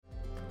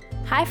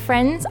Hi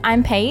friends,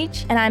 I'm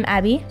Paige. And I'm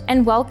Abby.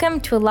 And welcome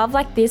to a Love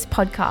Like This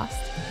podcast.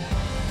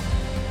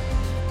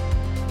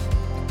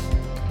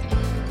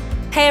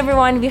 Hey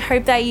everyone, we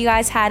hope that you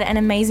guys had an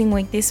amazing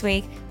week this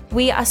week.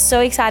 We are so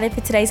excited for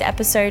today's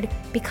episode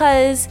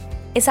because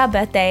it's our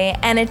birthday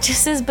and it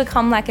just has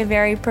become like a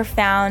very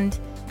profound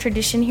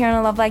tradition here on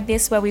A Love Like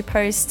This where we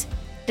post,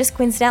 just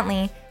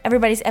coincidentally,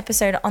 everybody's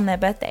episode on their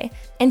birthday.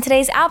 And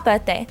today's our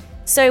birthday.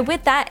 So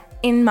with that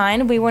in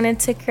mind, we wanted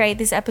to create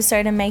this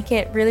episode and make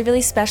it really,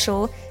 really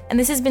special. And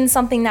this has been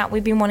something that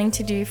we've been wanting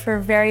to do for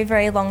a very,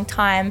 very long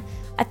time.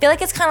 I feel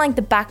like it's kind of like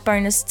the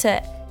backbone as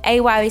to A,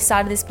 why we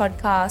started this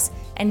podcast,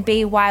 and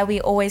B, why we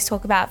always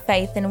talk about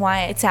faith and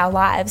why it's our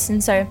lives.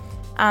 And so,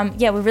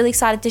 we're really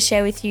excited to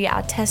share with you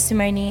our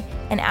testimony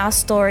and our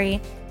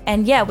story.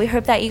 And we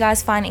hope that you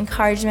guys find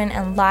encouragement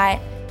and light.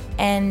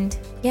 And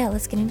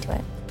let's get into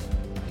it.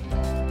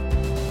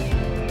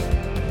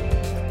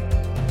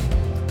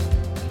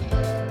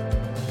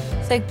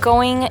 So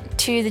going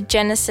to the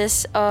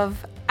genesis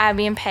of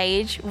Abby and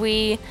Paige,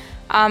 we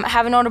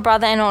have an older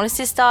brother and older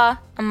sister,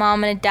 a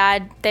mom and a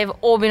dad. They've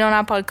all been on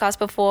our podcast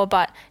before,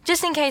 but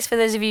just in case for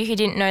those of you who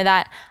didn't know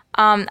that,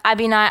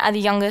 Abby and I are the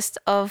youngest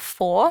of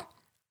four.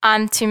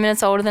 I'm 2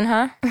 minutes older than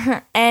her.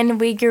 And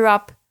we grew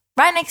up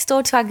right next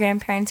door to our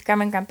grandparents,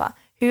 grandma and grandpa,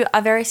 who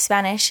are very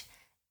Spanish.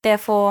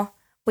 Therefore,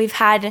 we've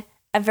had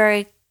a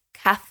very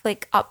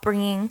Catholic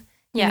upbringing.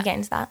 Can you get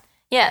into that?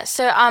 Yeah,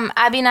 so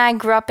Abby and I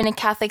grew up in a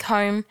Catholic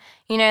home.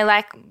 You know,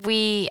 like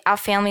our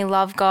family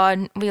love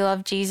God, we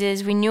love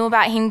Jesus. We knew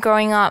about him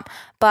growing up,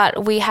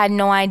 but we had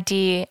no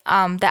idea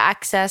the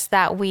access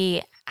that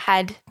we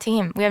had to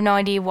him. We have no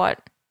idea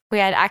what we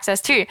had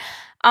access to.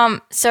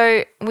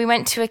 So we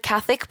went to a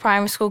Catholic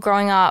primary school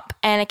growing up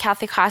and a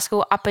Catholic high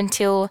school up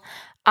until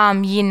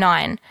year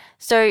 9.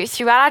 So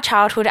throughout our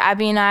childhood,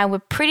 Abby and I were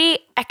pretty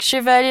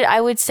extroverted,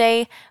 I would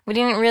say. We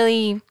didn't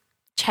really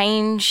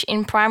change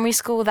in primary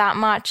school that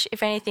much.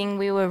 If anything,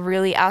 we were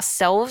really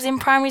ourselves in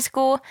primary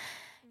school.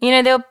 You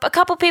know, there were a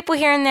couple people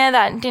here and there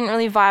that didn't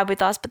really vibe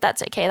with us, but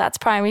that's okay. That's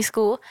primary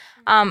school.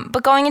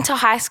 But going into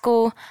high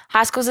school's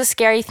a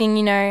scary thing,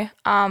 you know.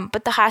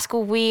 But the high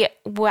school we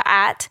were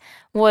at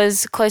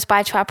was close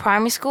by to our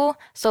primary school.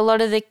 So a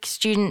lot of the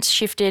students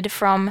shifted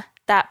from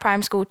that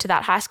primary school to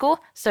that high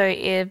school. So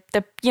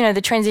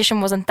the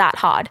transition wasn't that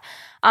hard.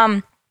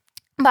 But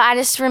I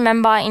just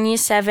remember in year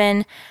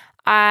 7,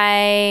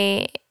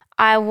 I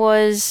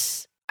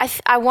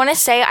want to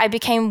say I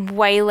became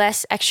way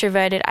less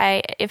extroverted.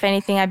 If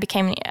anything, I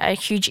became a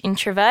huge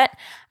introvert.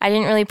 I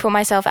didn't really put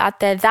myself out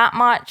there that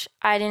much.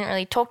 I didn't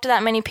really talk to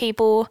that many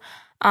people.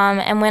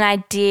 And when I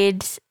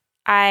did,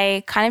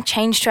 I kind of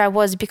changed who I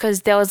was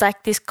because there was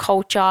like this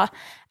culture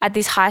at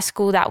this high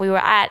school that we were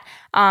at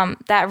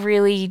that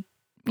really,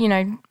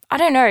 I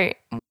don't know.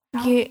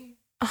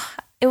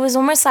 It was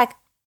almost like,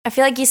 I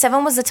feel like year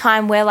 7 was the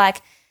time where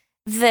like,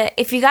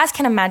 if you guys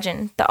can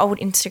imagine the old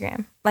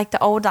Instagram, like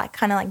the old like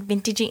kind of like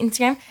vintagey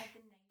Instagram.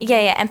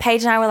 And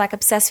Paige and I were like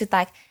obsessed with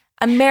like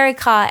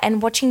America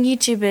and watching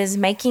YouTubers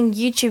making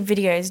YouTube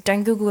videos.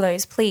 Don't Google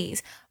those,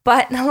 please.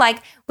 But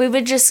like we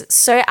were just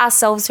so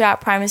ourselves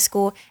throughout primary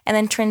school and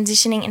then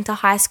transitioning into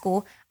high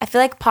school. I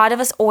feel like part of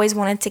us always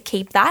wanted to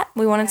keep that.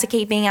 We wanted to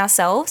keep being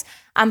ourselves.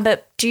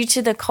 But due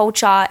to the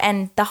culture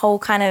and the whole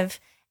kind of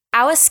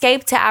our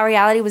escape to our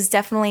reality was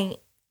definitely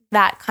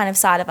that kind of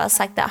side of us,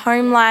 like that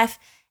home life.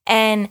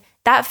 And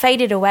that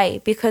faded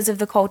away because of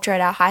the culture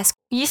at our high school.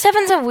 Year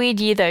 7's a weird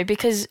year though,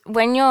 because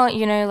when you're,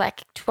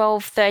 like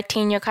 12,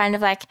 13, you're kind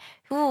of like,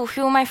 ooh,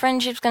 who are my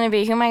friendships going to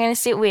be? Who am I going to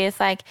sit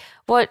with? Like,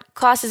 what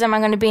classes am I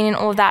going to be in and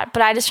all that?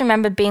 But I just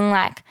remember being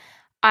like,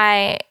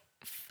 I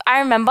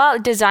remember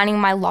designing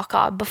my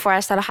locker before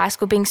I started high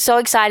school, being so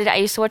excited. I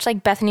used to watch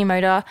like Bethany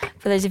Motor,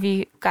 for those of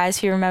you guys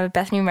who remember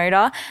Bethany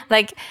Motor.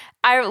 Like,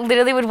 I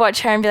literally would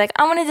watch her and be like,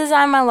 I want to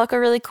design my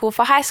locker really cool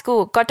for high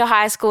school. Got to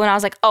high school and I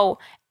was like, oh,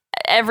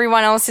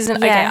 everyone else isn't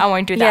okay, I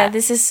won't do that.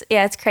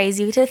 It's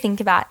crazy to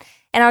think about.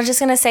 And I was just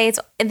gonna say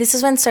this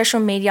is when social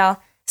media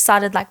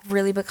started like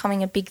really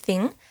becoming a big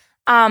thing.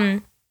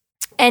 I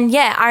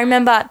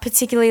remember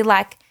particularly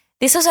like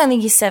this was only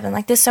year 7,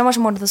 like there's so much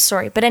more to the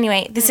story. But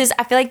anyway,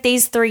 I feel like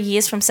these 3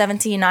 years from 7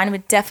 to year 9 were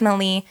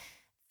definitely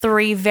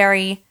 3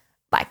 very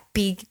like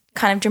big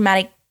kind of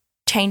dramatic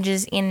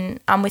changes in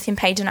within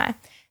Paige and I.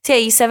 So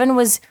year 7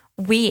 was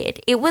weird.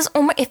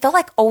 It felt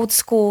like old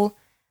school,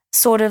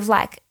 sort of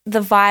like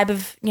the vibe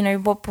of,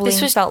 what bullying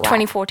felt like.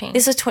 2014.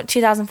 This was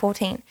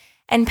 2014.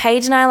 And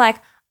Paige and I, like,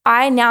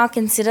 I now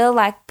consider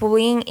like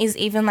bullying is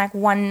even like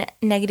one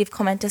negative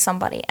comment to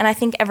somebody. And I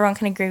think everyone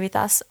can agree with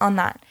us on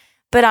that.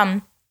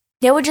 But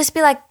there would just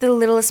be like the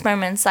littlest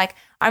moments. Like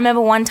I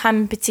remember one time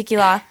in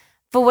particular,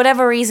 for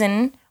whatever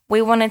reason,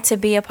 we wanted to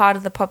be a part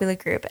of the popular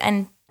group.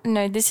 And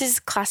no, this is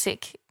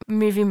classic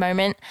movie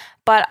moment.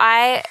 But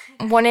I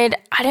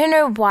don't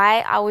know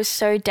why I was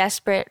so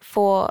desperate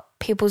for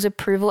people's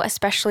approval,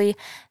 especially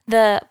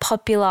the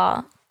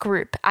popular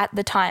group at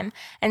the time.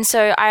 And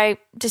so I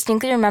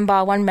distinctly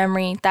remember one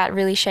memory that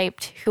really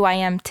shaped who I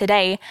am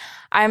today.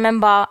 I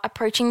remember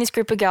approaching this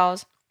group of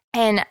girls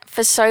And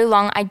for so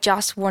long, I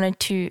just wanted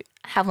to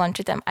have lunch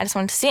with them. I just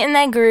wanted to sit in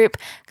their group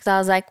because I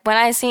was like, when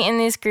I sit in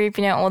this group,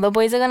 you know, all the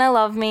boys are going to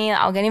love me.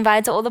 I'll get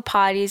invited to all the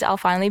parties. I'll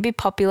finally be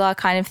popular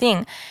kind of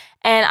thing.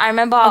 And I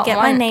remember I'll get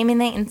my name in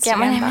their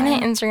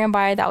Instagram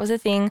bio. That was a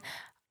thing.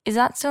 Is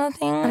that still a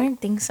thing? I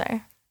don't think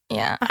so.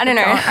 Yeah. I don't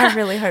know. I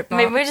really hope not.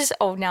 Maybe we're just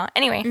old now.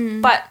 Anyway,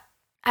 but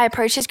I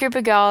approached this group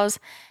of girls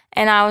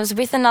and I was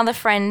with another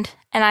friend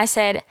and I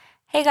said,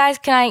 hey guys,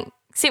 can I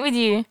sit with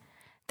you?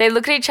 They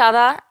look at each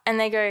other and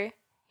they go,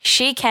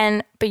 she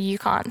can, but you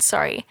can't.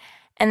 Sorry.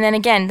 And then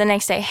again, the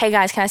next day, hey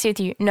guys, can I sit with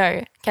you?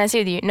 No. Can I sit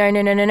with you? No.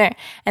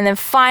 And then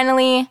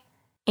finally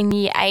in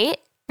year 8,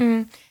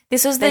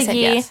 this was the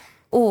year. Yes.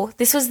 Oh,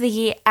 this was the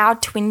year our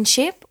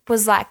twinship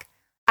was like,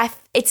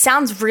 it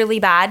sounds really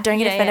bad. Don't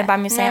get offended by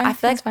me saying I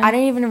feel like I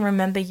don't even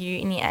remember you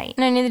in year 8.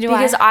 No, neither do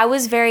because I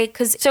was very,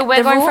 so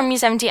we're going from year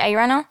 7 to year 8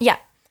 right now? Yeah.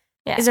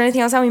 Is there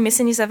anything else that we missed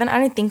in year 7? I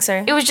don't think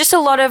so. It was just a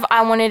lot of,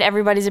 I wanted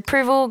everybody's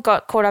approval,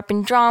 got caught up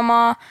in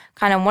drama,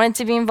 kind of wanted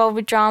to be involved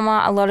with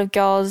drama. A lot of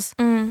girls.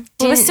 We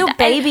were still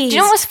babies. Do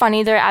you know what's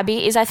funny though,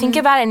 Abby, is I think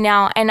about it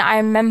now and I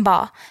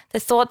remember the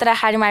thought that I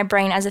had in my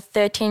brain as a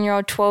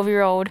 13-year-old,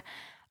 12-year-old.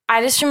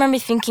 I just remember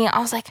thinking, I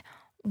was like,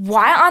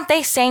 why aren't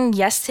they saying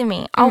yes to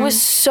me? I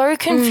was so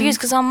confused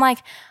because I'm like,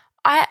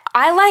 I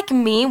like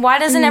me. Why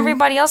doesn't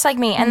everybody else like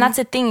me? And that's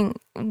the thing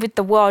with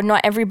the world.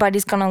 Not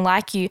everybody's going to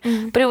like you.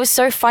 But it was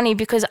so funny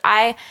because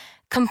I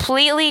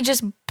completely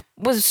just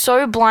was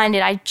so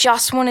blinded. I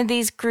just wanted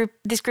this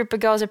group of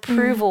girls'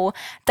 approval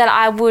that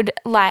I would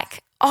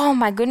like, oh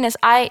my goodness,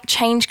 I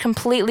changed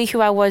completely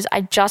who I was.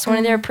 I just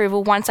wanted their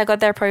approval. Once I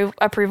got their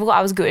approval,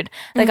 I was good.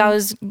 Like I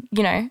was,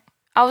 you know,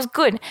 I was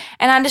good.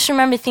 And I just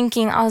remember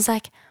thinking, I was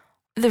like,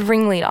 the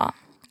ringleader,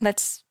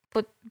 let's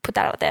put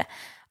that out there.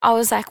 I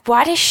was like,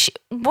 why does she,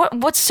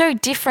 what's so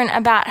different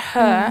about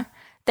her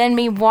than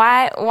me?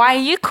 Why are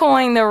you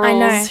calling the rules? I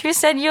know. Who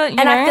said you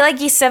And I feel like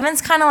year 7's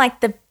kind of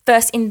like the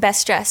first in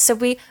best dress. So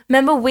we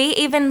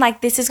even like,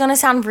 this is going to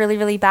sound really,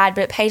 really bad,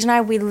 but Paige and I,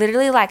 we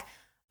literally like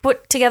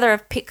put together a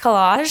pic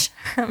collage,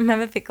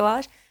 remember pic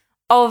collage,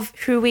 of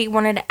who we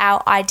wanted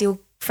our ideal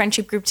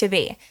friendship group to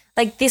be.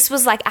 Like this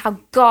was like our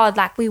God,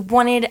 like we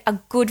wanted a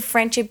good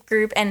friendship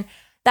group. And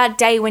that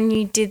day when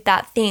you did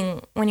that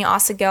thing, when you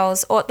asked the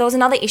girls, or there was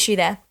another issue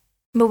there,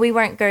 but we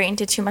won't go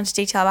into too much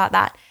detail about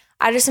that.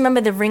 I just remember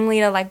the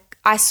ringleader, like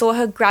I saw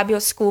her grab your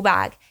school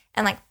bag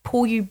and like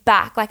pull you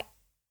back. Like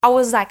I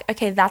was like,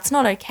 okay, that's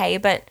not okay.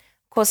 But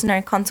of course,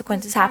 no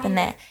consequences happened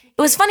there.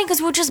 It was funny because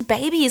we were just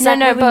babies.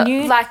 No, but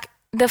like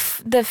the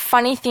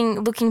funny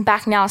thing looking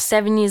back now,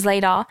 7 years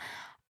later,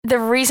 the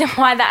reason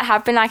why that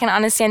happened, I can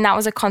understand that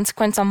was a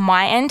consequence on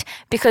my end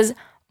because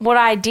what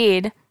I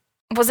did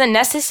wasn't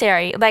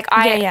necessary. Like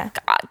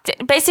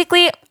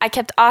basically I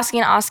kept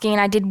asking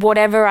and I did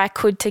whatever I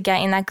could to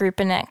get in that group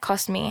and it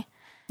cost me.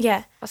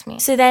 Yeah.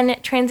 So then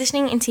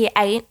transitioning into year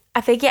 8,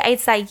 I think year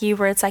 8's that year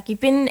where it's like you've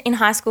been in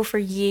high school for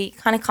a year,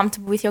 kind of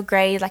comfortable with your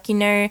grades, like you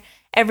know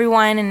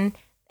everyone and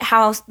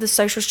how the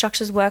social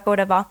structures work or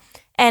whatever.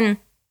 And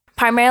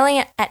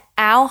primarily at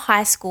our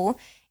high school,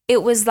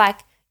 it was like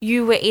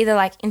you were either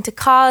like into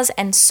cars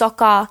and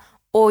soccer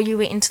or you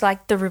were into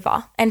like the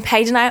river. And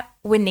Paige and I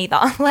were neither.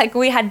 Like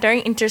we had no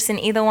interest in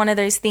either one of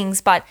those things,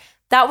 but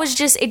that was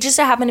just, it just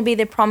so happened to be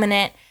the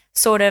prominent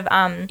sort of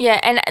yeah.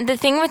 And the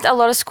thing with a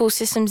lot of school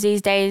systems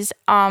these days,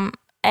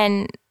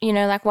 and you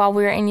know, like while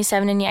we were in year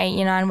 7 and year 8,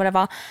 year 9,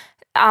 whatever,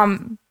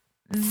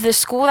 the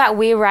school that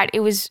we were at, it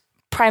was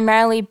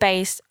primarily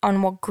based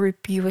on what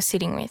group you were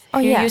sitting with. Oh,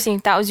 yeah. You were sitting,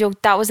 that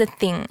was a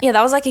thing. Yeah,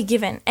 that was like a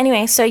given.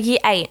 Anyway, so year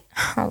 8.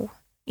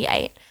 Year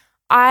 8.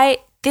 I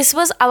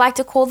like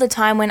to call the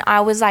time when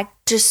I was like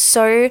just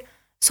so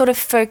sort of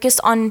focused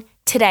on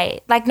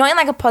today. Like not in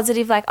like a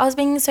positive, like I was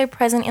being so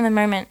present in the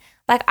moment.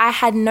 Like I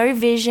had no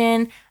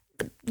vision.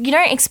 You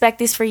don't expect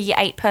this for a year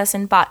 8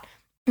 person, but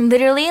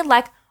literally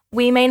like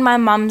we made my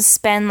mum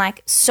spend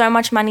like so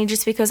much money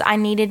just because I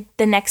needed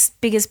the next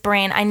biggest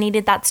brand. I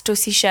needed that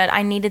Stussy shirt.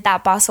 I needed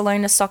that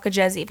Barcelona soccer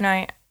jersey, even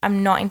though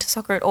I'm not into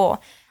soccer at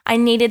all. I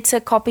needed to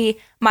copy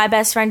my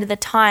best friend at the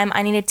time.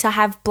 I needed to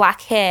have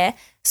black hair.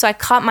 So I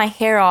cut my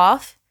hair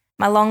off,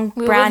 my long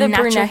brown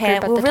natural hair.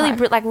 We were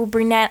really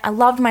brunette. I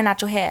loved my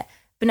natural hair.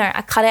 But no,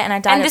 I cut it and I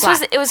dyed it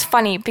black. It was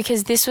funny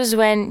because this was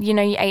when, you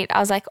know, year 8, I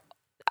was like,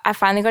 I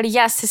finally got a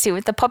yes to sit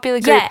with the popular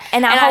group. Yeah,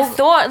 and I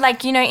thought,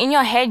 like, you know, in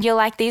your head, you're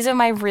like, these are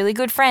my really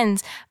good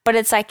friends. But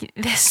it's like,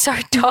 they're so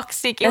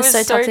toxic. It was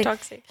so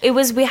toxic.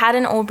 We had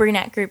an all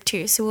brunette group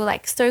too. So we were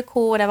like, so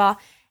cool, whatever.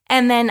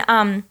 And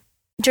then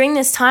during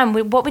this time,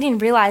 what we didn't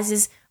realize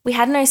is we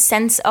had no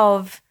sense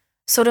of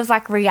sort of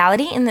like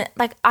reality in that,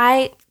 like,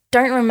 I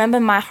don't remember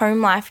my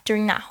home life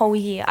during that whole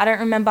year. I don't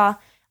remember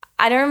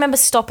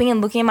stopping and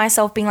looking at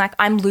myself being like,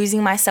 I'm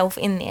losing myself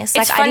in this.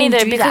 It's like, funny I didn't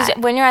though, do because that.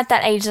 when you're at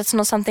that age, that's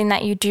not something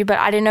that you do, but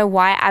I don't know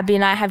why Abby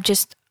and I have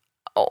just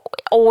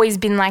always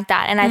been like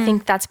that. And I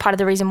think that's part of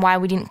the reason why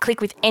we didn't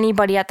click with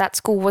anybody at that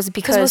school was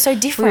because we were so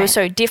different. We were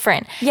so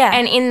different. Yeah.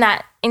 And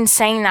in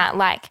saying that,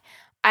 like,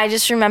 I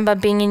just remember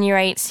being in year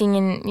 8,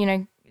 seeing, you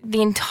know,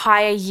 the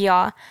entire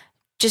year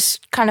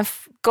just kind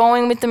of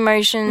going with the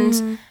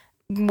motions,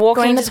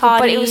 walking Going to to school.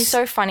 But it was parties.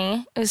 so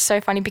funny. It was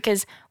so funny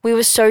because we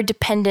were so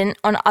dependent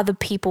on other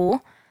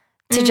people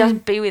to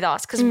just be with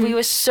us because we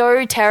were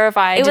so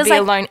terrified to was be like-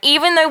 alone.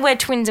 Even though we're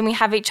twins and we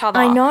have each other,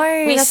 I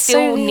know, we that's so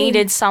still weird.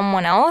 needed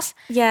someone else.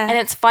 Yeah. And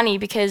it's funny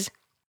because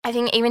I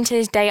think even to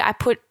this day, I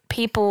put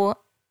people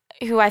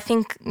who I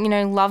think,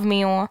 love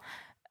me or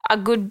are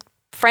good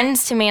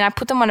friends to me, and I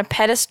put them on a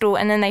pedestal,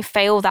 and then they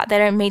fail that. They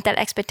don't meet that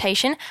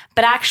expectation.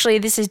 But actually,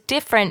 this is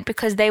different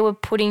because they were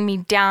putting me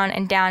down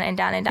and down and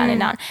down and down and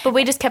down. But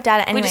we just kept at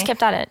it anyway. We just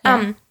kept at it.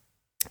 Yeah.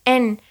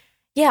 And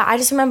yeah, I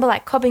just remember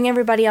like copying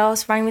everybody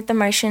else, running with the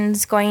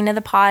motions, going to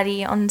the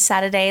party on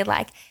Saturday,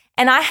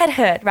 and I had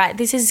heard, right,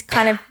 this is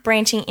kind of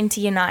branching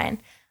into year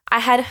 9. I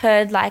had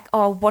heard like,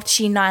 oh, what's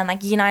year 9?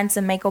 Like year 9's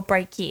the make or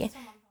break year.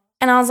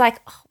 And I was like,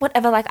 oh,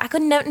 whatever, like I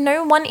could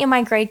no one in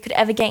my grade could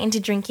ever get into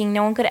drinking.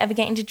 No one could ever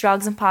get into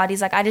drugs and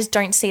parties. Like I just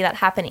don't see that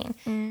happening.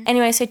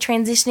 Anyway, so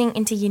transitioning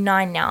into year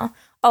 9 now.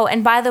 Oh,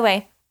 and by the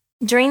way,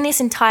 during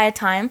this entire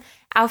time,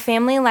 our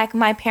family, like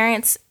my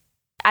parents,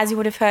 as you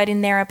would have heard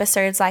in their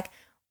episodes, like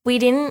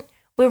we're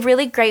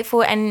really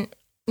grateful and,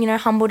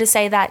 humble to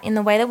say that in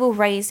the way that we were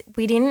raised,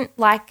 we didn't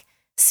like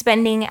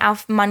spending our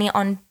money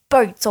on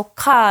boats or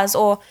cars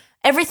or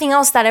everything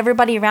else that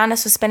everybody around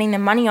us was spending their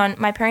money on.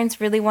 My parents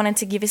really wanted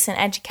to give us an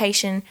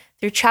education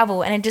through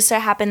travel. And it just so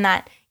happened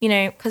that,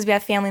 because we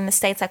have family in the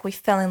States, like we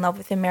fell in love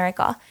with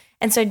America.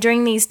 And so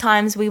during these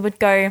times, we would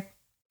go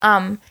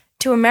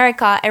to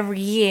America every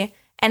year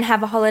and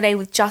have a holiday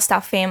with just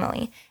our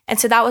family. And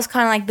so that was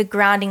kind of like the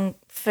grounding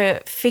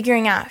for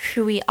figuring out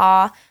who we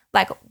are,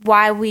 like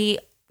why we,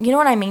 you know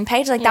what I mean,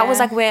 Paige? Like that was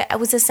like where it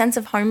was a sense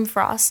of home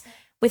for us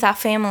with our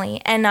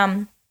family.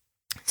 And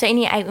so in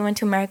year 8, we went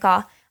to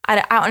America.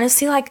 I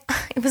honestly like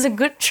it was a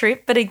good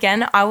trip, but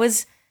again, I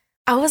was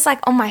like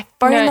on my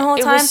phone the whole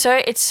time.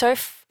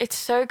 It's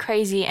so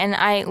crazy, and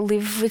I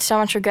live with so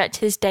much regret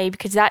to this day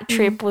because that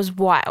trip was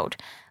wild.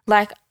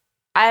 Like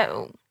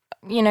we're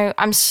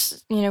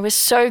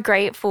so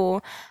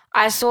grateful.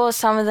 I saw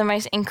some of the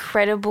most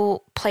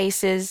incredible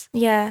places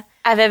I've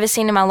ever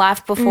seen in my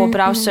life before,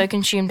 but I was so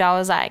consumed. I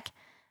was like,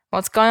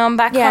 what's going on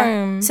back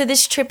home? So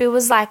this trip, it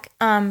was like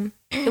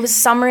it was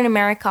summer in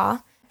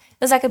America.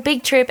 It was like a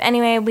big trip.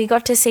 Anyway, we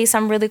got to see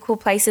some really cool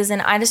places,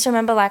 and I just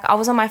remember like I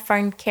was on my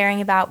phone caring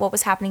about what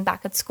was happening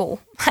back at school.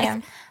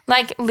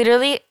 Like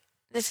literally,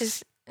 this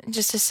is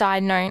just a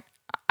side note.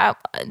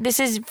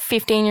 This is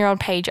 15-year-old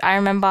Paige. I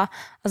remember I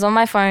was on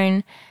my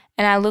phone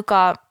and I look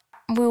up.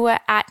 We were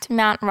at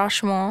Mount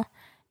Rushmore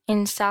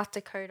in South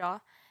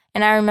Dakota,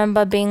 and I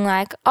remember being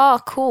like,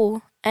 oh,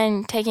 cool,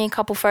 and taking a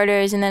couple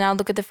photos, and then I'll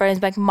look at the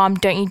photos like, Mom,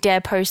 don't you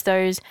dare post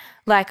those.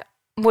 Like,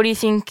 what do you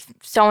think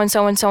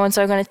so-and-so and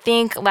so-and-so are going to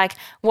think? Like,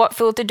 what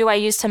filter do I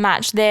use to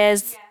match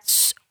theirs?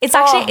 It's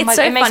actually, it's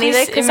so funny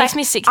though, because it makes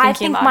me sick thinking I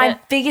think about my it.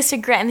 biggest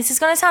regret, and this is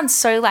going to sound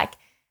so like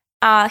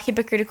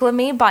hypocritical of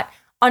me, but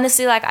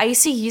honestly, like I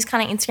used to use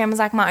kind of Instagram as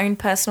like my own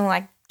personal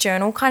like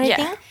journal kind of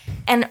thing.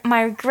 And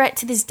my regret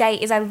to this day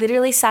is I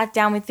literally sat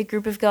down with the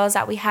group of girls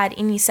that we had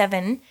in year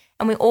 7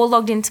 and we all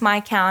logged into my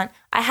account.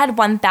 I had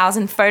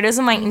 1,000 photos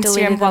on my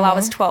Instagram while I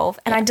was 12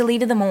 and I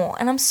deleted them all.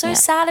 And I'm so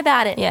sad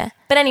about it. Yeah.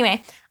 But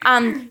anyway,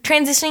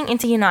 transitioning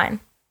into year 9.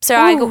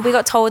 So we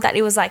got told that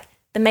it was like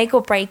the make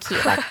or break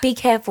year. Like, be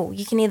careful.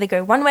 You can either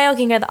go one way or you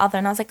can go the other.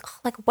 And I was like, oh,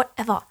 like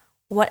whatever.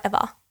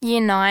 Year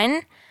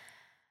 9.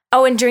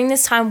 Oh, and during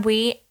this time,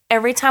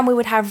 every time we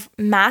would have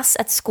mass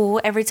at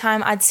school, every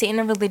time I'd sit in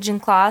a religion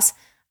class,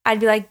 I'd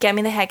be like, get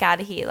me the heck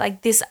out of here.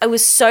 Like this, I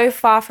was so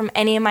far from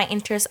any of my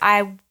interests.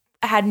 I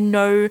had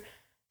no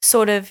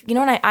sort of,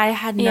 I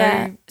had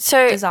no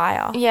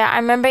desire. Yeah, I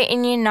remember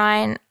in year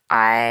 9,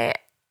 I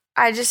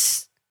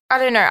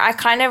don't know. I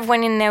kind of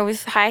went in there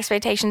with high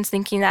expectations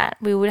thinking that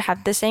we would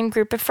have the same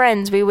group of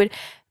friends.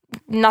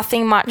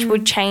 Nothing much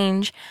would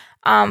change.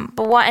 But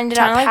what ended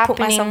up happening... Put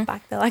myself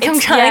back there. Like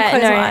I'm trying to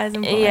close my eyes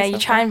and put myself you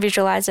try back. and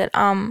visualize it.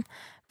 It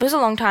was a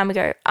long time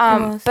ago.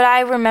 But I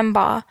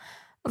remember,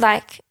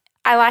 like,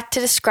 I like to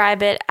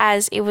describe it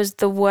as it was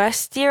the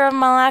worst year of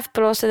my life,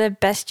 but also the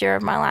best year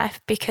of my life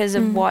because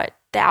of what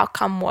the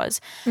outcome was.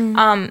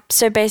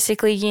 So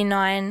basically year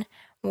 9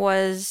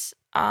 was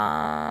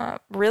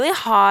really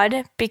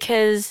hard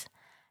because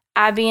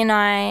Abby and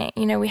I,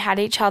 we had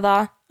each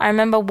other. I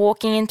remember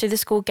walking into the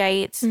school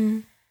gates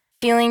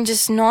feeling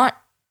just not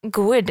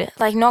good,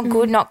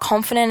 not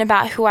confident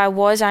about who I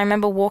was. I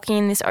remember walking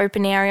in this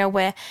open area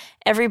where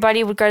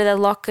everybody would go to their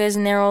lockers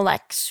and they're all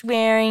like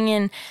swearing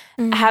and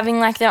having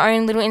like their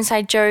own little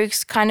inside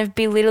jokes, kind of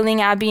belittling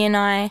Abby and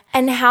I.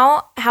 And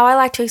how I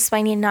like to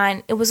explain year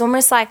 9, it was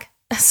almost like,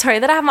 sorry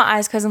that I have my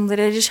eyes because I'm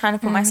literally just trying to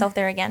put myself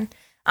there again.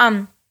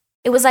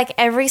 It was like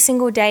every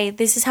single day,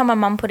 this is how my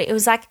mum put it. It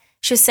was like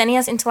she was sending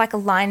us into like a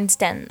lion's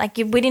den. Like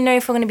we didn't know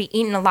if we were going to be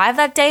eaten alive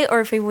that day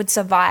or if we would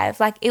survive.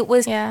 Like it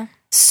was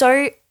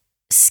so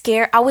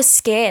scared. I was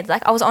scared.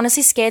 Like I was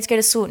honestly scared to go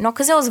to school. Not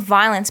because there was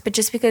violence, but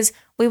just because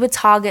we were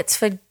targets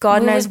for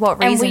God knows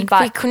what reason.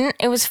 But we couldn't,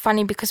 it was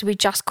funny because we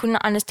just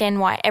couldn't understand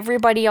why.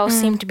 Everybody else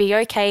seemed to be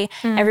okay.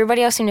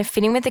 Everybody else seemed to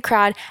fit in with the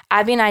crowd.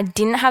 Abby and I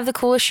didn't have the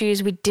coolest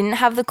shoes. We didn't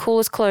have the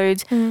coolest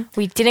clothes.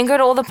 We didn't go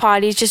to all the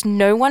parties. Just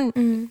no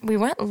one, we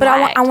weren't But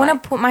I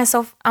want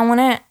to I want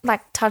to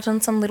like touch on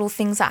some little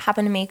things that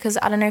happened to me, because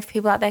I don't know if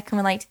people out there can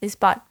relate to this,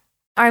 but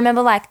I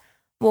remember like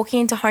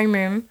walking into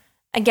homeroom,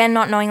 again,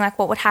 not knowing like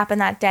what would happen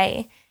that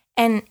day.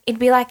 And it'd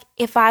be like,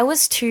 if I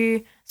was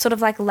too sort of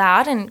like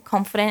loud and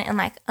confident and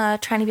like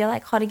trying to be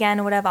like hot again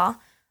or whatever,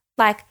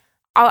 like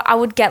I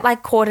would get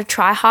like called a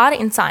try hard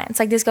in science.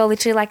 Like this girl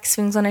literally like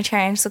swings on a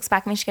chair and just looks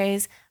back at me. She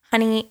goes,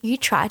 honey, you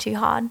try too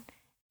hard.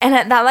 And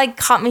that like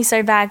cut me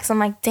so bad, because I'm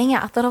like, dang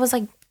it, I thought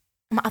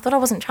I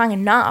wasn't trying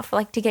enough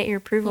like to get your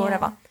approval or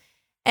whatever.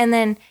 And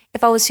then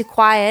if I was too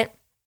quiet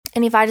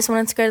and if I just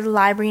wanted to go to the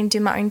library and do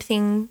my own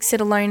thing,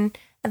 sit alone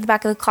at the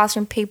back of the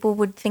classroom, people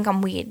would think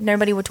I'm weird.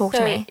 Nobody would talk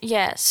to me.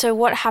 Yeah. So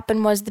what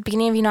happened was, the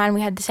beginning of Year 9, we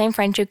had the same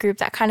friendship group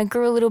that kind of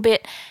grew a little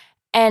bit.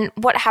 And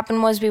what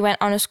happened was we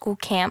went on a school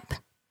camp,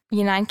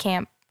 Year 9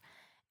 camp.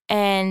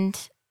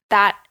 And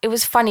that, it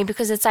was funny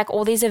because it's like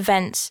all these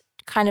events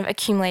kind of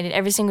accumulated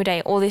every single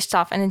day, all this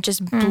stuff. And it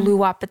just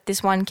blew up at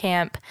this one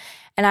camp.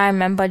 And I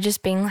remember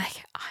just being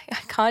like, I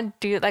can't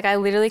do it. Like, I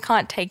literally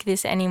can't take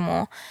this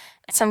anymore.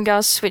 Some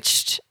girls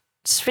switched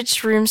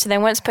rooms, so they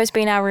weren't supposed to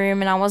be in our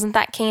room, and I wasn't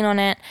that keen on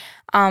it.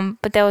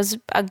 But there was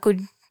a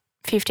good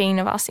 15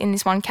 of us in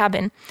this one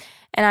cabin.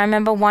 And I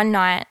remember one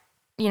night,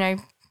 you know,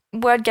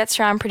 word gets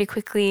around pretty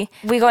quickly.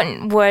 We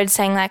got word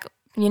saying like,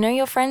 you know,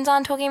 your friends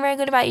aren't talking very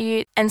good about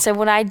you. And so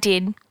what I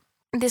did,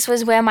 this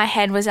was where my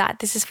head was at.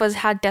 This was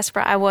how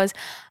desperate I was.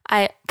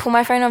 I put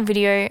my phone on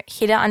video,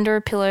 hid it under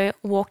a pillow,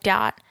 walked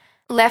out,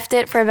 left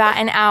it for about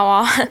an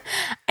hour.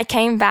 I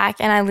came back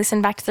and I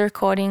listened back to the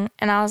recording,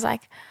 and I was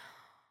like,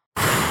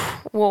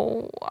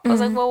 whoa. I was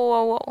like,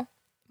 whoa.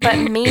 But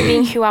me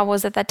being who I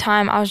was at that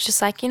time, I was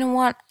just like, you know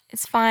what?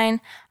 It's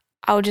fine.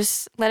 I'll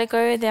just let it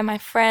go. They're my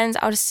friends.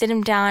 I'll just sit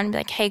them down and be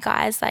like, hey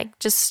guys, like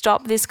just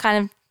stop this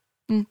kind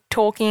of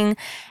talking.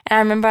 And I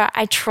remember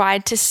I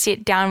tried to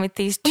sit down with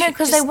these two. No,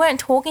 because they weren't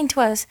talking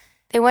to us.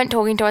 They weren't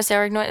talking to us. They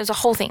were ignoring. It was a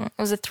whole thing.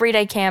 It was a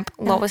 3-day camp.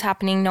 A lot was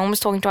happening. No one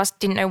was talking to us.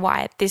 Didn't know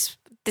why. This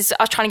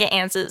I was trying to get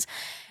answers.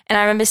 And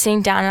I remember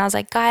sitting down and I was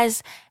like,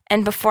 guys,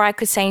 and before I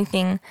could say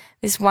anything,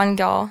 this one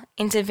girl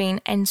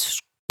intervened and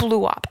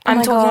blew up.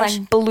 I'm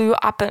talking like blew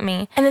up at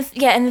me. And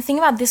the thing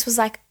about this was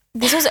like,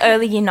 this was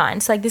early Year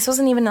 9. So like this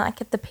wasn't even like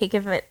at the peak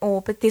of it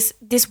all, but this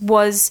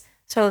was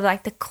sort of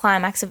like the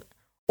climax of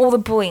all the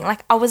bullying.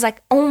 Like I was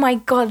like, oh my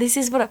God, this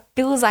is what it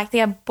feels like to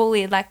get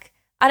bullied. Like,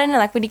 I don't know,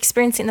 like we'd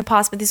experienced it in the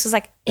past, but this was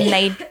like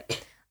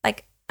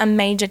a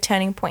major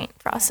turning point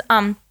for us.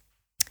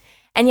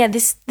 And yeah,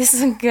 this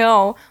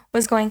girl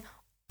was going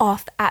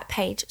off at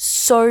Paige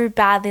so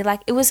badly.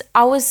 Like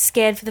I was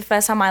scared for the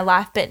first time in my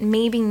life, but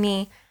me being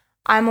me,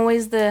 I'm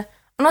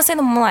not saying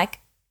the more like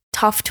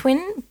tough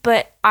twin,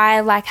 but I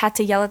like had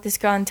to yell at this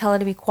girl and tell her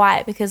to be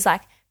quiet, because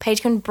like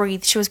Paige couldn't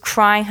breathe. She was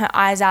crying her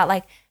eyes out,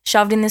 like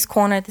shoved in this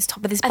corner at the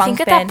top of this bunk bed. I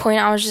think at that point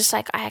I was just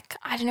like, I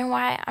don't know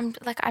why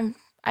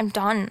I'm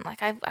done.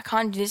 Like I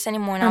can't do this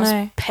anymore. And I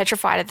was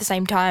petrified at the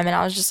same time, and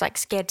I was just like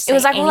scared to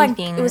say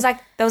anything. It was like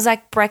there was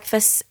like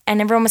breakfast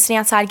and everyone was sitting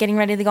outside getting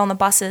ready to go on the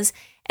buses,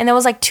 and there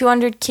was like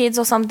 200 kids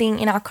or something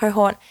in our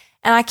cohort,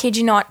 and I kid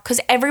you not,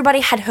 because everybody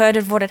had heard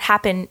of what had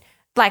happened,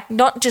 like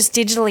not just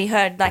digitally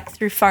heard like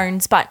through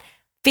phones, but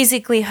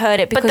physically heard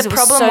it, because but the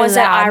problem was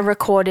that I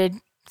recorded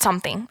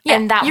something. Yeah,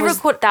 and that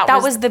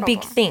was the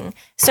big thing.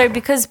 So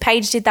because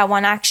Paige did that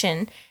one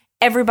action,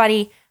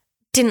 everybody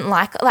didn't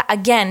like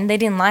again, they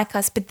didn't like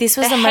us, but this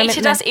was the moment. They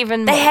hated us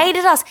even more. They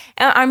hated us.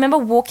 And I remember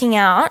walking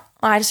out,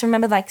 I just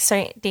remember like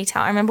so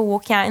detail. I remember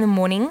walking out in the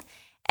morning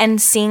and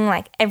seeing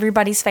like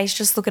everybody's face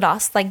just look at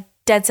us, like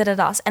dead set at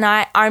us. And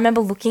I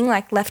remember looking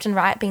like left and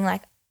right, being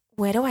like,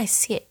 where do I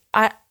sit?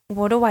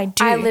 What do I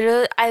do? I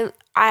literally,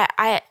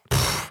 I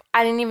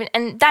didn't even,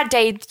 and that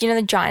day, you know,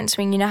 the giant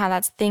swing, you know how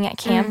that's the thing at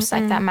camps,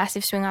 like that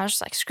massive swing. I was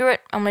just like, screw it,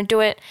 I'm going to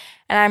do it.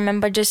 And I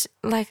remember just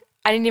like,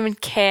 I didn't even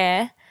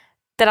care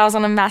that I was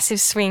on a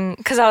massive swing,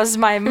 because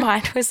my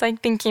mind was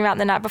like thinking about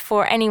the night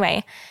before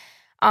anyway.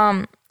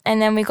 And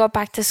then we got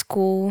back to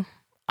school.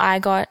 I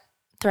got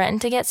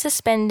threatened to get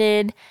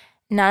suspended.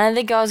 None of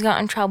the girls got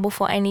in trouble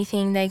for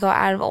anything. They got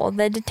out of all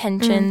their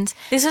detentions.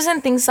 This was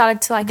when things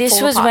started to like This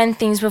fall was apart. when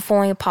things were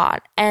falling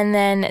apart. And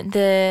then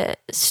the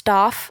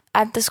staff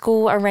at the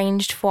school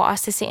arranged for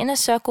us to sit in a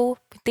circle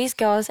with these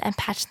girls and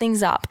patch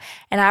things up.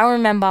 And I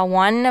remember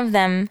one of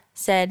them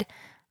said,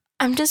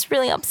 I'm just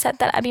really upset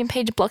that Abby and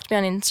Paige blocked me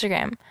on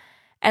Instagram.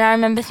 And I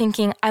remember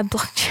thinking, I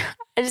blocked you.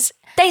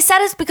 They said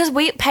it's because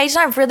Paige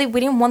and I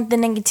we didn't want the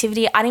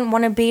negativity. I didn't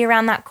want to be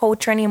around that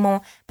culture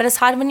anymore. But it's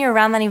hard when you're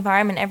around that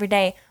environment every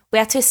day. We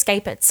had to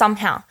escape it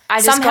somehow.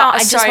 I just wanted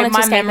to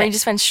escape it.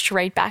 Just went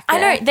straight back there.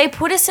 I know. They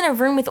put us in a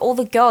room with all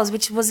the girls,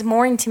 which was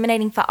more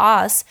intimidating for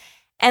us.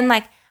 And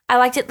like, I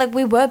liked it. Like,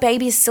 we were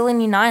babies still in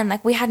Year 9.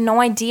 Like, we had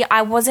no idea.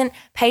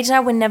 Paige and I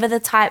were never the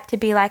type to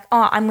be like,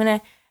 oh, I'm going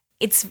to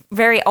it's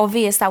very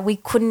obvious that we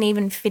couldn't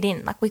even fit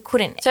in. Like we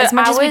couldn't, as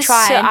much as we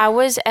tried. So I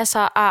was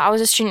I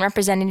was a student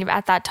representative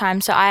at that time.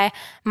 So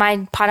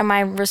my part of my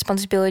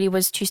responsibility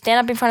was to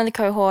stand up in front of the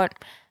cohort,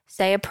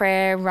 say a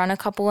prayer, run a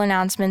couple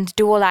announcements,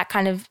 do all that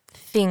kind of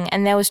thing.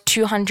 And there was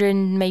 200,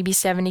 maybe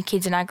 70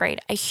 kids in our grade,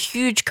 a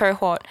huge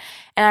cohort.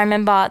 And I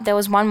remember there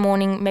was one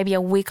morning, maybe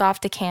a week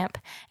after camp,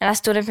 and I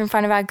stood up in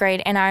front of our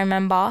grade, and I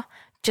remember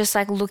just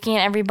like looking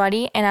at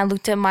everybody, and I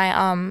looked at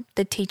my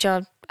the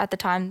teacher at the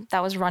time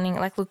that was running,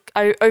 like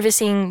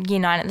overseeing year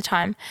 9 at the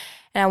time.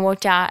 And I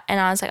walked out and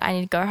I was like, I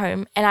need to go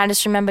home. And I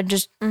just remember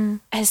just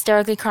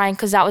hysterically crying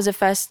because that was the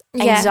first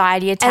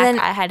anxiety attack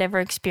I had ever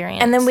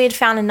experienced. And then we had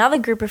found another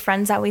group of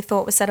friends that we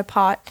thought was set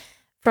apart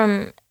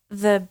from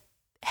the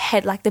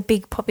head, like the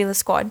big popular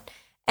squad.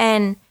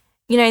 And,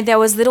 you know, there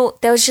was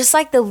just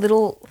like the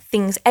little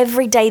things.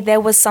 Every day there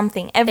was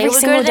something. Every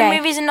single day. They would go to the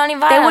movies and not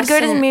invite us. They would go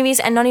to the movies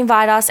and not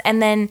invite us.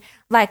 And then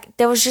like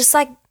there was just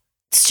like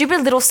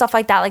stupid little stuff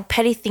like that, like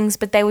petty things,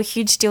 but they were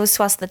huge deals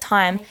to us at the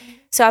time.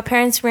 So our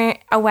parents were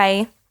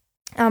away.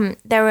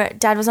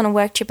 Dad was on a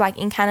work trip like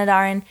in Canada,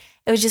 and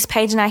it was just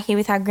Paige and I here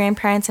with our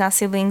grandparents and our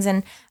siblings.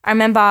 And I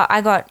remember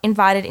I got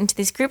invited into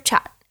this group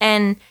chat,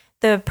 and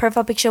the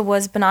profile picture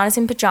was bananas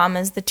in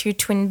pajamas, the 2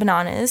 twin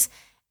bananas.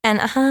 And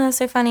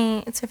so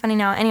funny. It's so funny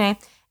now. Anyway,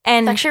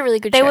 and it's actually a really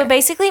good they show. were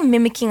basically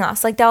mimicking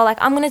us. Like they were like,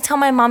 I'm going to tell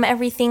my mum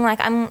everything. Like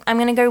I'm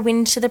going to go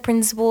whinge to the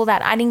principal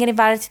that I didn't get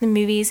invited to the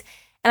movies.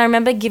 And I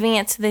remember giving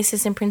it to the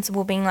assistant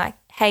principal being like,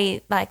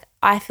 hey, like,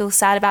 I feel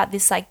sad about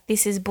this. Like,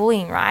 this is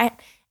bullying, right?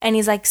 And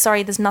he's like,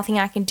 sorry, there's nothing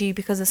I can do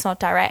because it's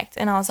not direct.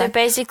 And I was like,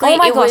 basically, oh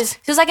my gosh.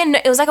 It was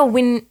like a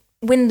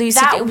win-lose.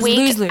 That it was week,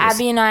 lose-lose.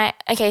 Abby and I,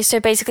 okay,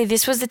 so basically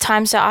this was the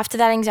time. So after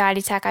that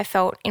anxiety attack I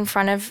felt in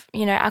front of,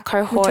 you know, our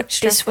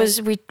cohort,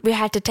 we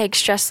had to take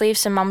stress leave.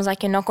 So mum was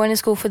like, you're not going to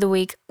school for the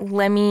week.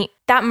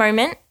 That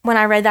moment when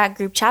I read that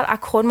group chat, I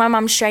called my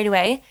mum straight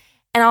away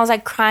and I was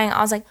like crying.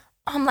 I was like,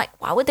 I'm like,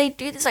 why would they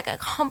do this? Like,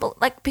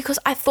 because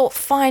I thought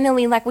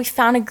finally, like, we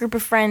found a group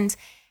of friends,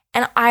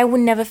 and I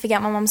would never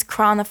forget my mom's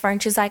cry on the phone.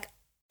 She's like,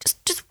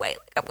 just wait,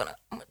 like, I'm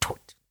gonna talk,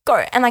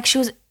 go. And like, she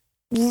was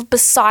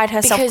beside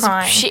herself because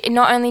crying.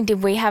 Not only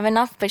did we have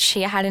enough, but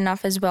she had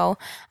enough as well.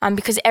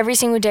 Because every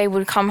single day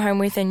would come home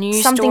with a new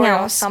something story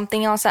else. or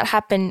something else that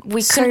happened.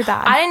 So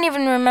bad. I didn't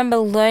even remember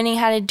learning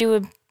how to do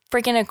a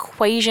freaking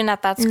equation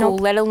at that school,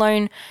 let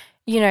alone,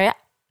 you know.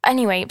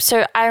 Anyway,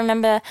 so I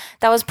remember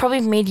that was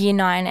probably mid-year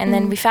 9, and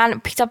then we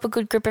picked up a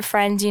good group of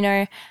friends, you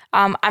know.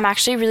 I'm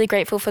actually really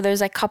grateful for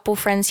those like couple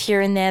friends here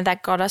and there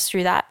that got us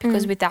through that,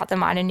 because without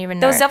them I didn't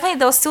even know.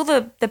 There was still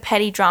the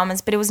petty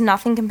dramas, but it was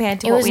nothing compared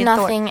to what we had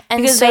thought.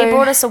 And because they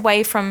brought us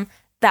away from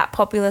that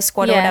popular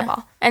squad or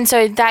whatever. And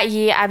so that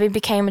year Abby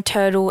became a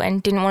turtle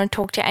and didn't want to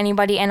talk to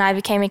anybody, and I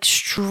became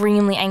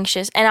extremely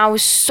anxious, and I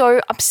was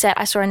so upset.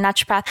 I saw a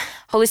naturopath,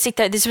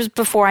 this was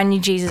before I knew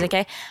Jesus,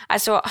 okay? I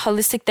saw a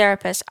holistic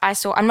therapist.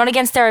 I'm not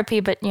against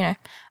therapy, but you know,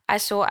 I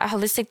saw a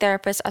holistic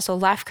therapist, I saw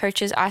life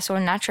coaches, I saw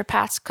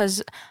naturopaths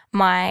because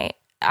I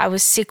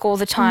was sick all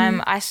the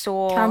time. I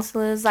saw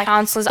counselors,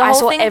 I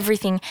saw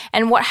everything.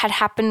 And what had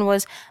happened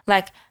was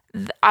like,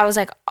 I was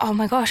like, oh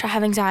my gosh, I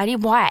have anxiety.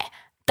 Why?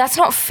 That's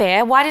not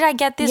fair. Why did I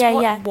get this?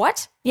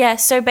 What? Yeah,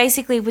 so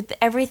basically with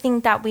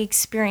everything that we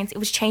experienced, it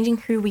was changing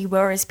who we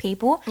were as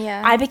people.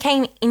 Yeah. I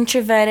became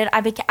introverted.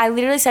 I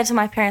literally said to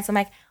my parents, I'm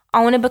like,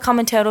 I want to become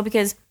a turtle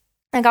because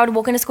like I would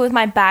walk into school with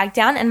my bag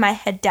down and my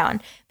head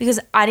down because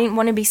I didn't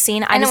want to be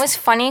seen. It was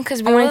funny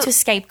because I wanted to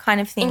escape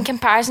kind of thing. In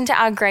comparison to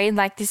our grade,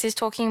 like this is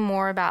talking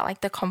more about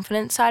like the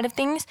confidence side of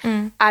things.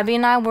 Abby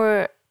and I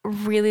were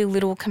really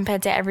little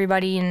compared to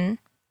everybody in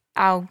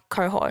our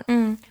cohort.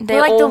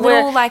 They like all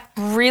were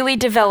really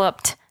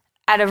developed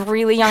at a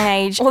really young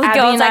age. All the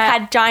girls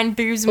had giant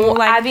boobs.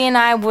 Abby and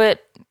I were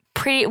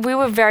we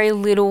were very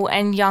little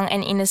and young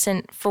and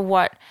innocent for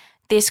what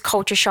this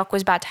culture shock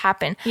was about to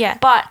happen. Yeah.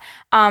 But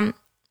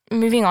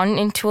moving on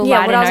into a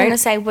lighter note. What I was going to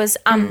say was,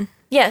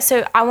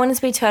 so I wanted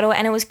to be turtle,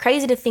 and it was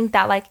crazy to think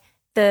that like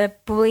the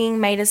bullying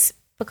made us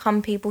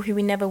become people who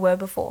we never were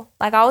before.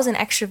 Like I was an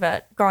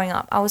extrovert growing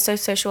up. I was so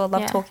social. I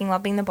loved talking,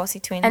 loved being the bossy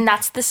twin. And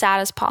that's the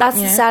saddest part.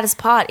 That's the saddest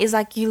part is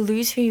like you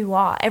lose who you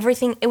are.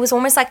 Everything. It was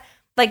almost like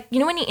you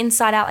know when you're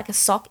inside out like a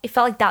sock. It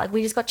felt like that. Like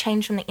we just got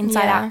changed from the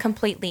inside out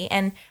completely,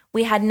 and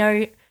we had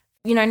no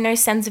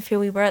sense of who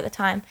we were at the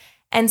time.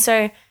 And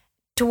so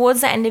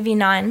towards the end of year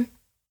 9,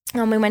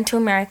 we went to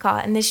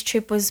America, and this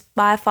trip was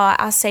by far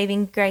our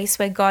saving grace,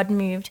 where God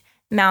moved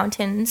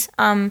mountains.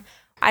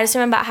 I just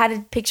remember I had a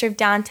picture of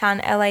downtown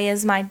LA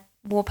as my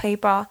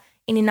wallpaper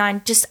in year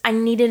 9. Just, I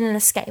needed an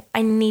escape.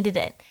 I needed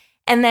it.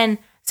 And then,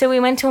 so we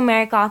went to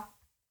America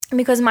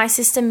because my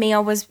sister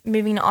Mia was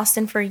moving to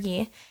Austin for a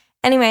year.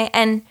 Anyway,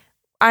 and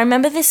I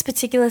remember this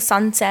particular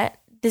sunset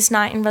this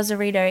night in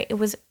Rosarito. It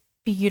was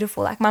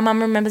beautiful. Like my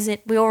mum remembers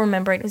it. We all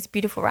remember it. It was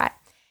beautiful, right?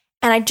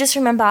 And I just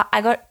remember I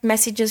got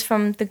messages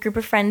from the group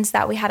of friends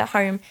that we had at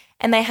home,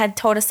 and they had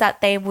told us that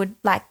they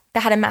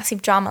had a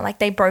massive drama. Like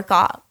they broke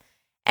up.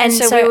 And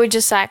so we were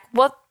just like,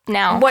 what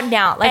now? What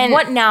now? Like,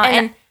 what now?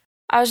 And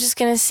I was just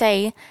going to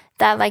say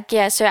that like,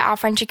 yeah, so our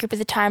friendship group at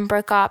the time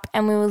broke up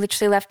and we were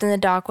literally left in the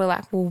dark. We're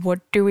like, well, what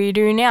do we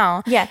do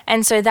now? Yeah.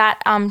 And so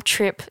that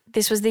trip,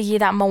 this was the year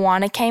that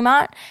Moana came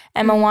out.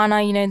 And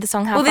Moana, you know, the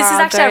song How Far Well, this is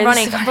I'll actually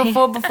Go,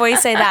 ironic. Before you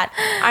say that,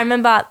 I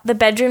remember the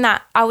bedroom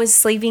that I was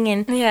sleeping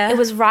in. Yeah. It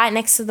was right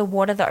next to the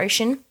water, the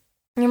ocean.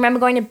 And I remember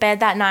going to bed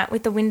that night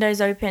with the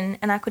windows open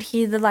and I could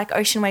hear the like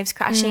ocean waves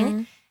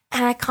crashing.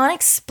 And I can't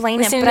explain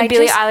Listening it. But to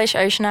Billie Eilish,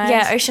 Ocean Eyes.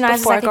 Yeah, Ocean Eyes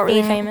before was like it got a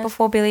really thing famous.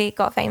 before Billie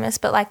got famous.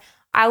 But like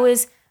I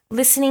was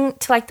listening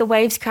to like the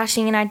waves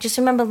crashing and I just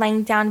remember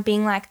laying down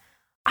being like,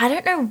 I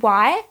don't know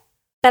why,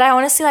 but I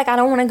honestly like I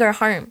don't want to go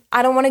home.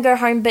 I don't want to go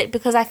home, but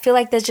because I feel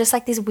like there's just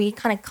like this weird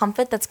kind of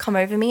comfort that's come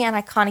over me and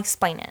I can't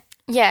explain it.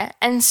 Yeah,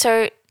 and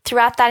so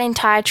throughout that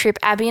entire trip,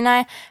 Abby and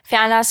I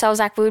found ourselves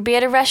like we would be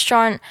at a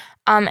restaurant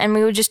and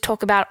we would just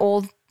talk about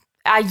all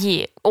our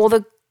year, all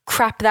the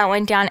crap that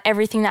went down,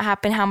 everything that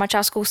happened, how much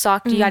our school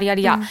sucked, yada,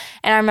 yada, yada.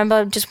 And I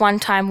remember just one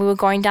time we were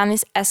going down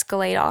this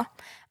escalator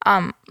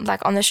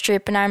like on the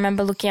strip and I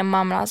remember looking at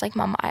Mum and I was like,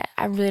 Mum,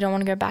 I really don't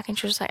want to go back. And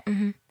she was just like,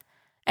 And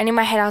in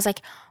my head I was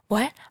like,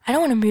 what? I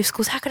don't want to move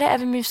schools. How could I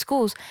ever move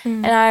schools?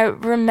 And I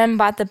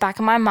remember at the back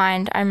of my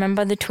mind, I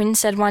remember the twins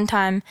said one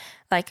time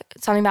like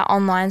something about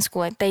online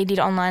school, like they did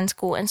online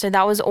school. And so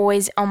that was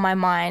always on my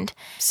mind.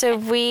 So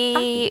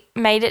we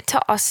made it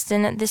to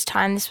Austin at this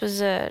time. This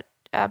was a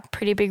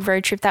pretty big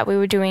road trip that we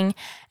were doing.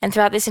 And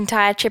throughout this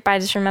entire trip, I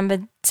just remember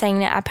saying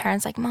to our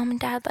parents, like, Mom and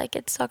Dad, like,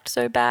 it sucked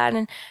so bad,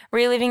 and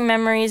reliving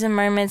memories and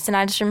moments. And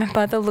I just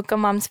remember the look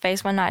on Mum's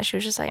face one night. She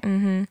was just like,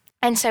 And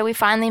so we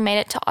finally made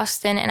it to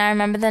Austin. And I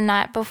remember the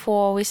night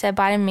before we said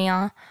bye to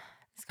Mia.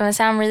 It's going to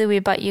sound really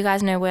weird, but you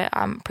guys know we're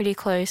pretty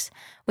close.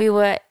 We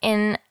were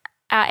in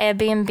our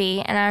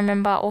Airbnb, and I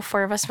remember all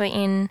four of us were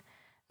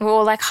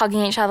all like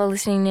hugging each other,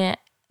 listening to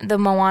the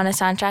Moana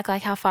soundtrack,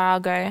 like How Far I'll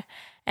Go.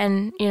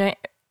 And, you know,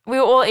 we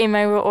were all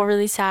emo, we were all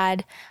really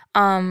sad.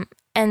 And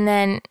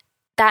then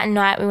that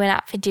night we went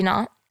out for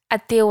dinner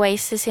at the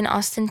Oasis in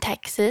Austin,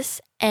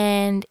 Texas.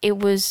 And it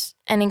was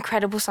an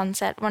incredible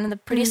sunset, one of the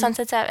prettiest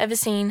sunsets I've ever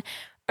seen,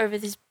 over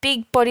this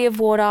big body of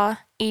water,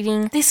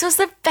 eating This was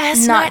the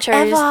best nachos. night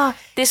ever.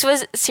 This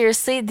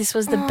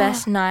was the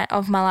best night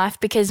of my life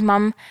because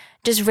Mum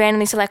just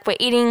randomly, so like we're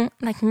eating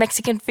like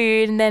Mexican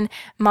food and then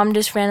Mum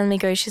just randomly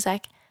goes, she's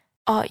like,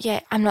 oh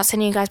yeah, I'm not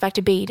sending you guys back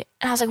to Bede.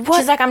 And I was like, what?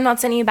 She's like, I'm not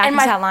sending you back and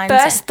into my that line.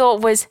 first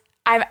thought was,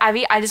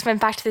 Abby, I just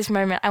went back to this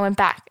moment. I went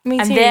back. Me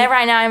I'm too. there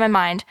right now in my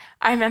mind.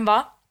 I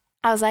remember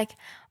I was like,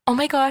 oh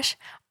my gosh,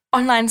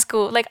 online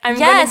school. Like I'm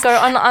going to go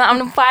on, I'm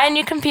going to buy a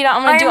new computer.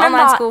 I'm going to do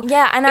online school.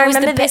 Yeah, and I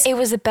remember this. It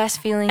was the best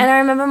feeling. And I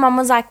remember Mum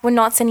was like, we're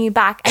not sending you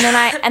back.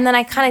 And then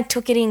I kind of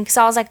took it in because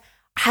I was like,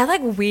 I had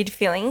like weird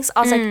feelings.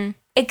 I was like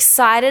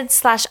excited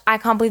 / I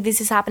can't believe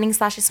this is happening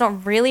 / it's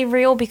not really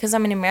real because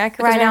I'm in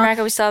America right now. In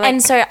America, we still have, like,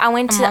 and so I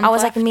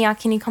was left. like, Mia,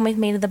 can you come with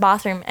me to the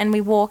bathroom? And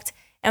we walked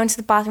and went to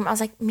the bathroom. I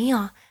was like,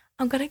 Mia,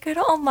 I'm going to go to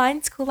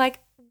online school. Like,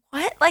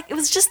 what? Like, it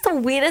was just the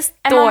weirdest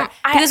thought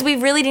because we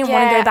really didn't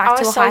want to go back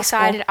to a high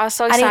school. I was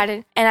so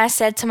excited. And I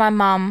said to my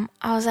mum,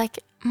 I was like,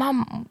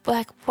 Mum,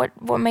 like,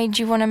 what made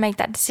you want to make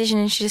that decision?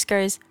 And she just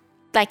goes,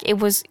 like, it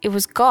was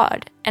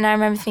God. And I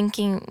remember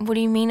thinking, what do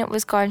you mean it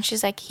was God? And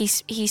she's like, he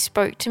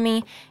spoke to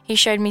me. He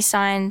showed me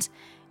signs.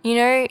 You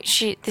know,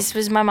 this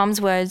was my mum's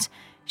words.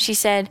 She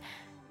said,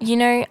 you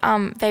know,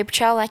 vapor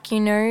trail, like, you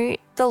know,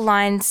 the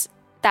lines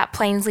that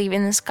planes leave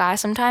in the sky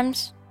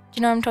sometimes. Do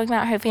you know what I'm talking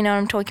about? Hopefully you know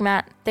what I'm talking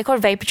about. They're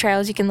called vapor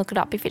trails. You can look it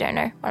up if you don't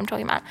know what I'm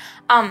talking about.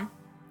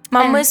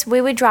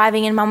 We were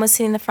driving and Mum was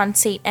sitting in the front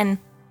seat and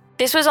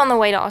this was on the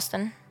way to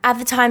Austin. at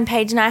the time,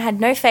 Paige and I had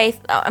no faith.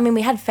 I mean,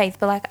 we had faith,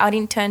 but like I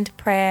didn't turn to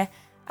prayer.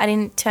 I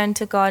didn't turn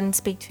to God and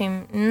speak to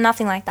him.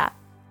 Nothing like that.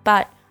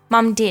 But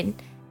Mum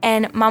did.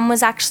 And Mum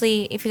was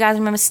actually, if you guys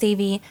remember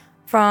Stevie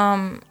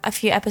from a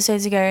few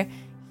episodes ago,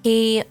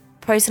 he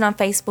posted on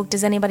Facebook,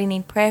 does anybody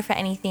need prayer for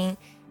anything?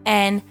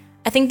 And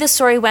I think the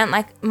story went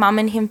like Mum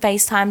and him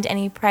FaceTimed and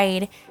he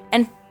prayed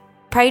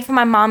for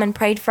my mum and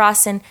prayed for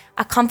us, and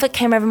a comfort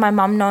came over my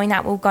mum knowing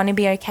that we were going to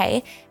be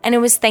okay. And it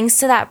was thanks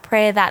to that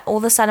prayer that all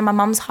of a sudden my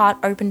mum's heart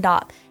opened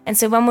up. And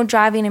so when we're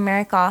driving in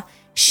America,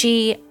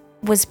 she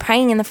was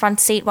praying in the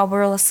front seat while we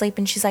were all asleep,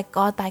 and she's like,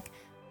 God, like,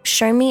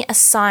 show me a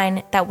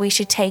sign that we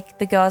should take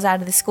the girls out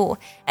of the school.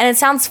 And it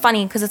sounds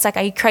funny because it's like,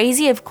 are you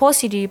crazy? Of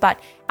course you do. But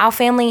our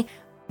family,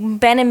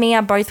 Ben and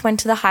Mia, both went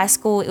to the high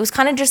school. It was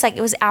kind of just like,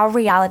 it was our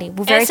reality.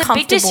 We're very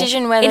comfortable. It's a big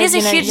decision whether it is a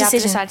huge you have to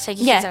decision. decide to take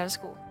your kids out of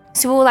school.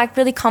 So we were like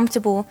really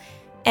comfortable,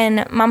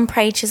 and Mum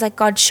prayed. She's like,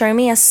 God, show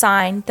me a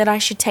sign that I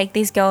should take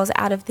these girls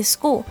out of this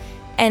school.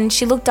 And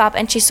she looked up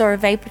and she saw a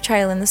vapor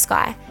trail in the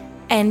sky.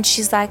 And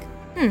she's like,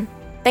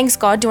 thanks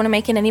God. Do you want to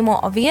make it any more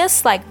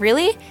obvious? Like,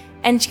 really?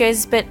 And she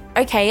goes, but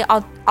okay,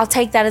 I'll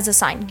take that as a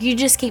sign. You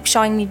just keep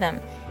showing me them.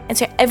 And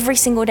so every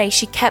single day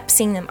she kept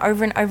seeing them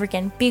over and over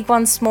again. Big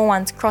ones, small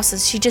ones,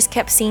 crosses. She just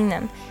kept seeing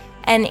them.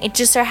 And it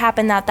just so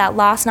happened that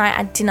last night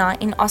at dinner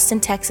in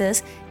Austin,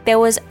 Texas, there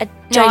was a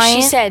giant... No,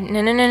 she said,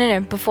 no.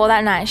 Before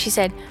that night, she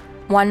said,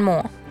 one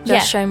more.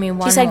 Just show me one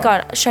more. She said,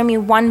 God, show me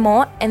one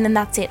more, and then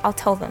that's it. I'll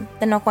tell them.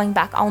 They're not going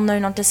back. I'll know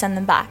not to send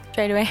them back.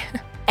 Straight away.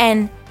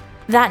 And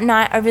that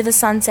night over the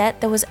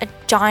sunset, there was a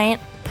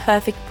giant,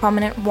 perfect,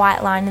 prominent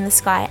white line in the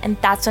sky. And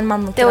that's when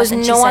Mum looked at us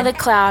and she said, there was no other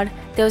cloud.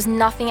 There was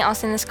nothing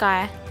else in the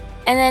sky.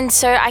 And then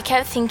so I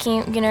kept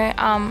thinking,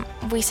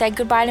 we said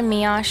goodbye to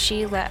Mia.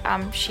 She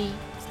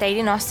stayed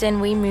in Austin.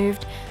 We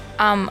moved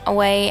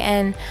away,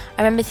 and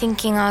I remember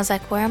thinking, I was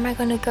like, where am I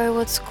going to go?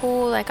 What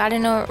school? Like, I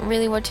don't know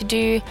really what to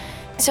do.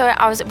 So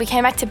we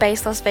came back to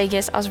base Las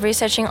Vegas. I was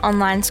researching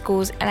online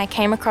schools, and I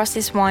came across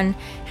this one,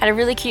 had a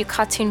really cute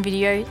cartoon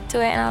video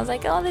to it, and I was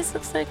like, oh, this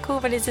looks so cool,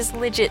 but is this a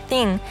legit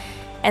thing?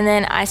 And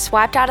then I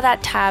swiped out of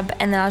that tab,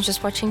 and then I was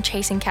just watching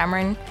Chasing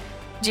Cameron.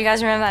 Do you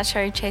guys remember that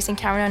show, Chasing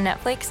Cameron on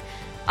Netflix?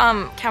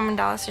 Cameron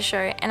Dallas'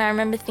 show. And I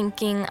remember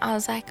thinking, I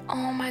was like,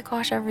 oh my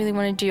gosh, I really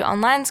want to do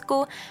online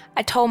school.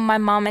 I told my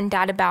mom and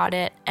dad about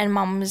it, and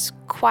mom was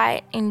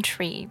quite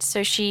intrigued.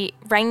 So she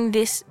rang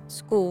this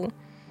school,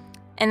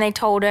 and they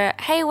told her,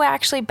 hey, we're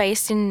actually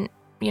based in,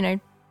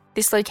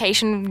 this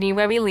location near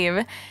where we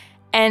live.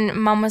 And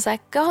mum was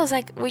like, girls,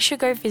 we should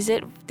go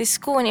visit this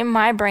school. And in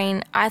my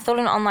brain, I thought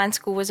an online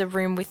school was a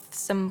room with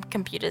some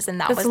computers,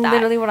 and that's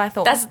literally what I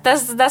thought.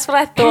 That's what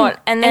I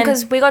thought. And then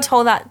because we got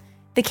told that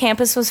the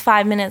campus was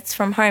 5 minutes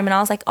from home, and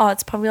I was like, oh,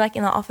 it's probably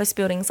in the office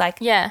buildings,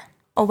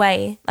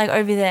 away,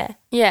 over there.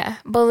 Yeah,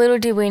 but little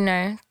did we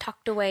know,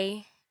 tucked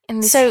away in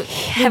this So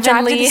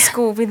heavenly...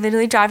 we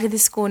literally drive to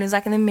this school, and it was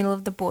in the middle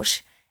of the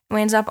bush.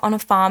 We ended up on a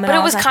farm. But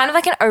it was kind of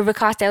an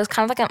overcast day. It was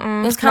kind of it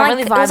was kind of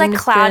it was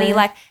cloudy.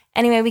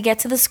 Anyway, we get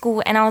to the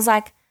school, and I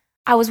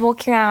was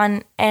walking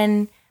around,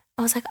 and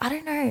I was like, I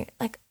don't know.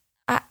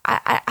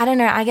 I don't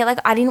know. I get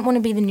I didn't want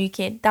to be the new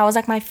kid. That was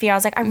my fear. I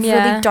was like, I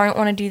really don't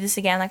want to do this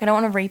again. I don't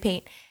want to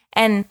repeat.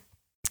 And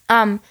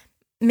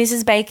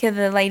Mrs. Baker,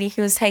 the lady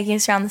who was taking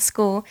us around the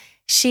school,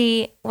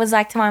 she was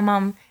to my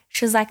mum,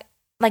 she was like,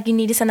 you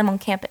need to send them on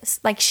campus.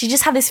 She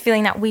just had this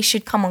feeling that we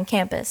should come on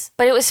campus.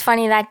 But it was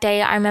funny that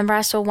day. I remember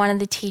I saw one of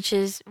the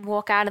teachers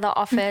walk out of the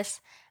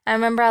office. I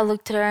remember I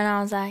looked at her and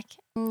I was like,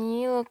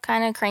 you look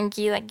kind of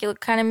cranky. You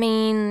look kind of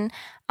mean.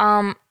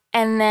 And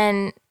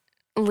then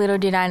little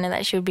did I know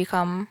that she would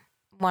become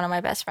one of my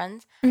best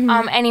friends.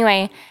 Mm-hmm.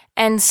 Anyway,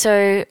 and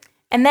so...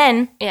 And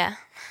then... Yeah.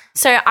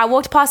 So I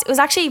walked past. It was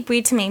actually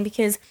weird to me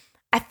because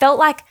I felt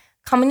like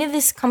coming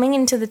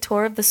into the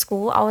tour of the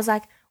school, I was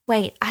like,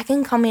 wait, I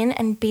can come in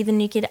and be the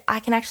new kid. I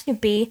can actually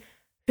be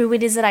who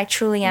it is that I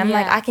truly am.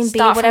 Yeah. I can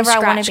Start be whatever I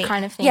want to scratch be.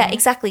 Kind of thing. Yeah,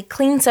 exactly.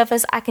 Clean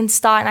surface. I can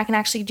start and I can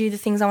actually do the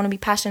things I want to be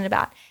passionate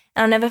about.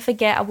 And I'll never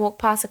forget, I walked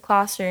past a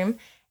classroom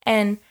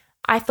and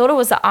I thought it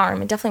was the art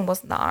room. It definitely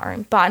wasn't the art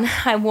room. But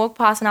I walked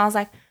past and I was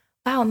like,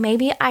 wow,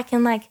 maybe I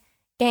can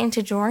get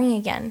into drawing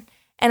again.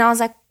 And I was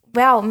like,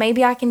 wow,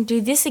 maybe I can do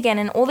this again.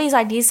 And all these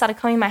ideas started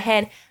coming in my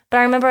head. But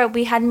I remember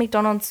we had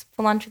McDonald's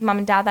for lunch with mum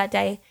and dad that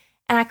day.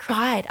 And I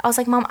cried. I was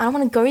like, Mum, I don't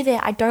want to go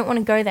there. I don't want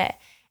to go there.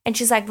 And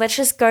she's like, let's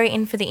just go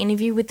in for the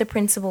interview with the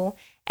principal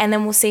and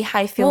then we'll see how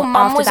you feel after that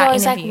interview. Mum was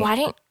always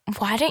like,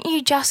 why don't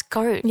you just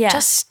go? Yeah.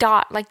 Just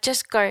start.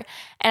 Just go.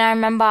 And I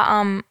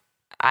remember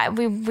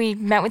we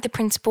met with the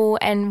principal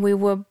and we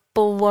were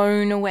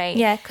blown away.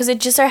 Yeah, because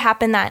it just so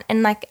happened that,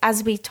 and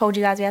as we told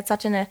you guys, we had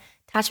such an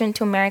attachment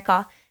to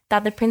America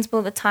that the principal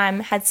at the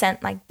time had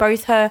sent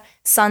both her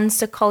sons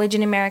to college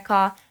in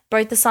America.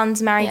 Both the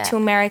sons married to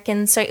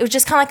Americans. So it was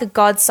just kind of a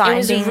God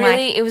sign.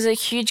 It was a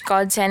huge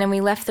godsend, and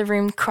we left the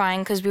room crying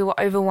because we were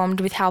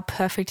overwhelmed with how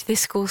perfect this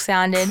school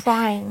sounded.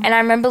 Crying. And I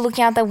remember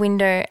looking out the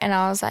window and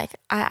I was like,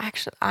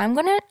 I'm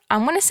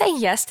gonna say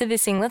yes to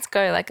this thing. Let's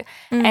go.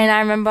 And I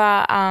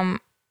remember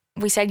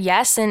we said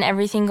yes and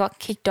everything got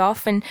kicked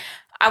off. And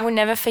I will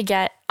never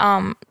forget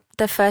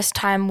the first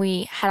time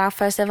we had our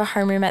first ever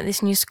homeroom at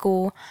this new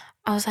school.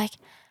 I was like,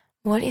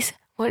 what is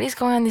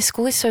going on? This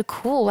school is so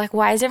cool.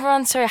 Why is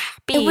everyone so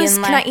happy? It was,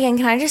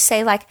 can I just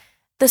say,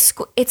 the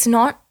school, it's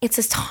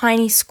a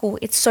tiny school.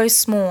 It's so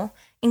small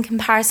in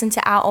comparison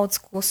to our old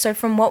school. So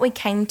from what we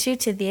came to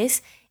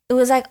this, it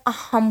was a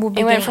humble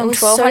beginning. It went from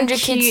 1,200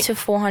 kids to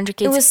 400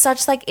 kids. It was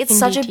such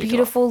a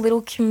beautiful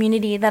little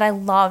community that I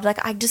loved.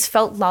 I just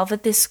felt love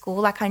at this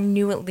school. I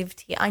knew it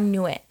lived here. I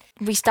knew it.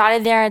 We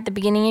started there at the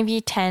beginning of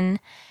year 10.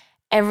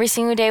 Every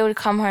single day we'd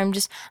come home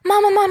just,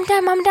 Mom,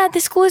 Dad,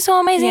 this school is so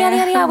amazing.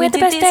 Yeah. We had the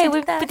best day.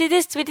 We did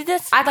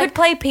this. I could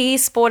play PE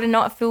sport and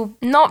not feel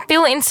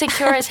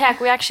insecure as heck.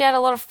 We actually had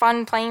a lot of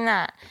fun playing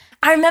that.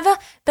 I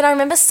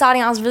remember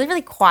starting, I was really,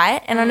 really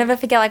quiet, and I'll never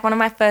forget, one of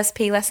my first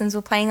PE lessons,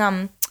 we're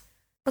playing,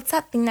 what's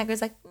that thing that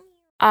goes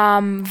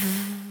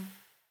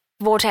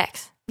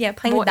Vortex. Yeah,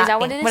 playing with that is that thing,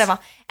 what it is? whatever.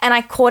 And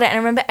I caught it, and I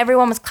remember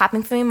everyone was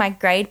clapping for me. My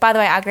grade, by the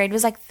way, our grade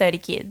was 30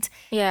 kids.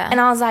 Yeah. And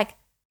I was like,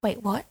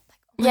 wait, what?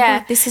 Yeah.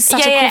 God, this is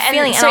such a cool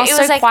feeling. And I was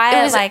so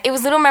quiet. It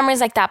was little memories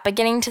like that. But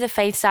getting to the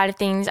faith side of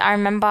things, I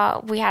remember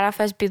we had our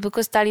first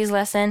biblical studies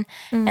lesson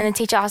and the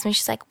teacher asked me,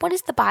 she's like, what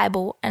is the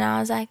Bible? And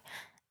I was like,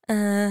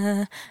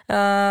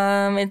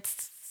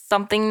 it's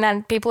something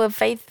that people of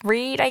faith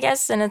read, I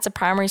guess. And it's a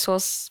primary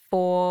source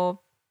for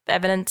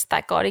evidence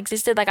that God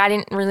existed. I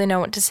didn't really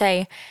know what to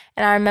say.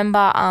 And I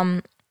remember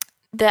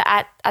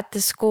at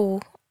the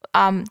school,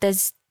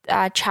 there's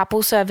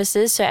chapel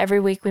services. So every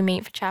week we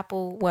meet for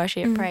chapel,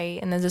 worship, pray,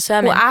 and there's a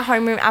sermon. Well, our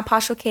homeroom, our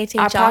pastoral care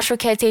teacher. Our pastoral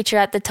care teacher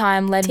at the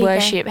time led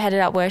worship, headed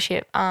up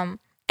worship. And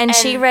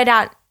she read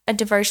out a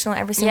devotional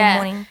every single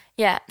morning.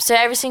 Yeah. So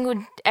every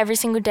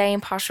single day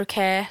in pastoral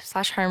care /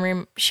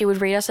 homeroom, she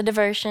would read us a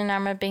devotion. I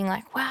remember being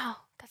like, wow,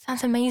 that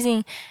sounds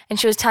amazing. And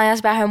she was telling us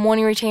about her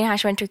morning routine, how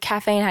she went to a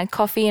cafe and had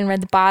coffee and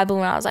read the Bible.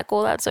 And I was like,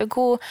 oh, that's so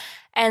cool.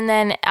 And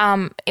then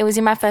it was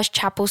in my first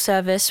chapel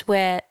service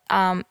where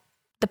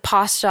the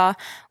pastor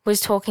was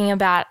talking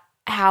about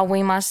how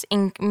we must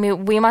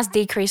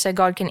decrease so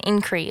God can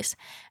increase.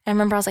 And I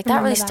remember I was like,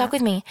 that really stuck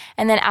with me.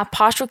 And then our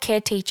pastoral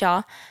care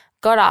teacher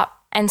got up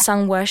and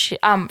sung worship.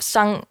 She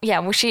sung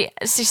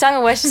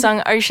a worship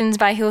song, Oceans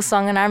by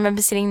Hillsong, and I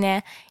remember sitting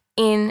there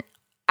in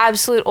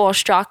absolute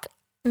awestruck,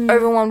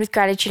 overwhelmed with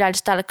gratitude. I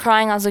just started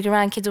crying. I was looking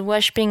around, kids were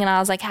worshiping, and I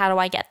was like, how do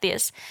I get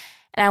this?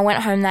 And I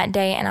went home that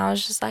day, and I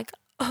was just like,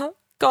 oh,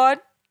 God,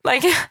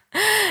 like,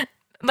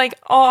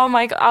 oh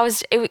my God.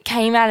 It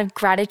came out of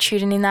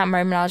gratitude, and in that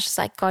moment, I was just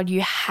like, God,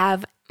 you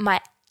have my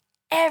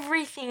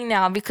everything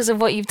now because of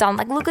what you've done.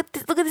 Like, look at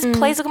this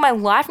place, look at my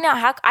life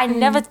now. I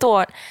never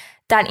thought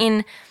that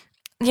in,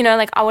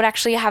 I would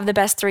actually have the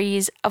best 3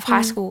 years of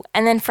high school.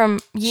 And then from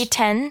year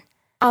 10.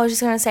 I was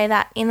just going to say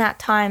that in that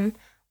time,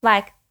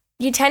 like,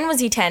 year 10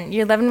 was year 10,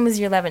 year 11 was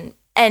year 11.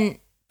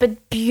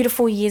 But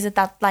beautiful years at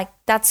that, like,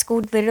 that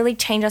school literally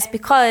changed us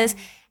because,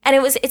 and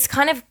it's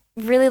kind of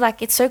really,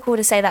 like, it's so cool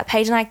to say that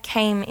Paige and I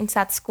came into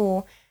that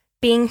school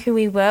being who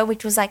we were,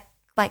 which was like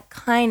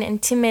kind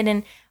and timid.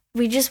 And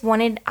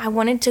I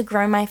wanted to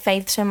grow my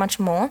faith so much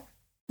more.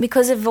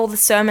 Because of all the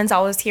sermons I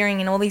was hearing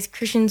and all these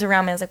Christians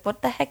around me, I was like,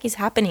 what the heck is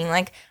happening?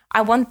 Like,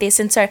 I want this.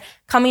 And so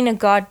coming to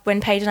God,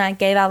 when Paige and I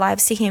gave our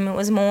lives to him, it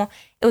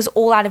was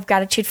all out of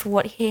gratitude for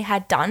what he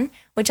had done,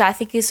 which I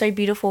think is so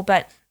beautiful.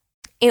 But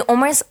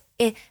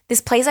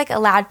this place like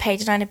allowed Paige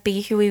and I to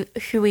be who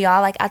we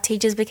are. Like, our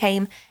teachers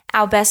became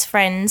our best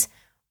friends.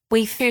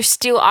 Who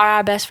still are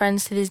our best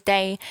friends to this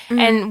day.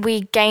 And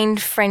we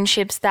gained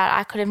friendships that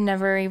I could have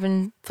never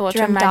even thought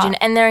to imagine.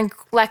 And they're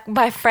like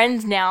my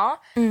friends now.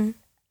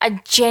 Are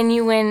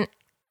genuine,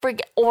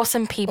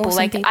 awesome people.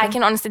 I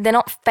can honestly, they're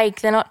not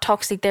fake, they're not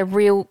toxic, they're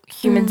real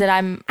humans that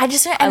I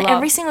love.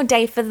 Every single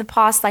day for the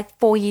past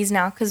 4 years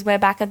now, because we're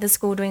back at the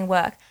school doing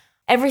work,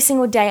 every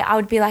single day I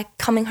would be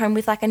coming home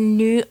with a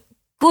new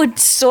good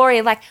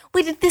story. Like,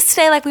 we did this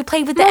today, we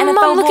played with the NFL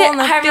ball on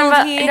the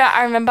field here.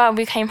 I remember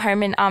we came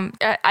home and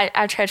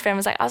our church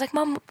family I was like,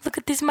 Mom, look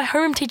at this, my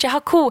homeroom teacher, how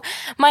cool.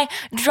 My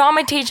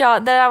drama teacher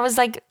that I was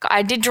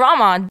I did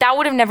drama. That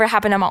would have never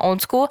happened at my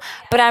old school.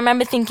 But I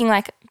remember thinking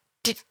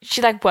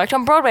she worked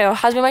on Broadway, or her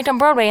husband worked on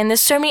Broadway, and there's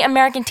so many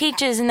American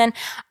teachers. And then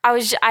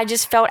I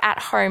just felt at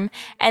home.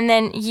 And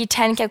then year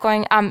 10 kept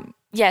going.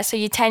 So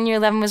year 10, year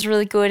 11 was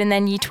really good, and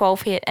then year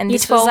 12 hit, and year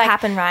this 12 was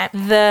happened, right?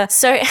 The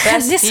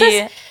best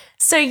year.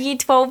 So year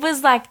 12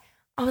 was I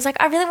was like,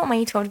 I really want my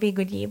year 12 to be a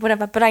good year,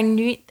 whatever. But I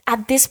knew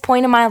at this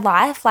point in my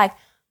life,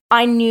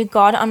 I knew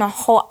God on a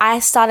whole. I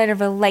started a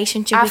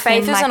relationship with him. Our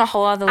faith was on a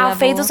whole other level. Our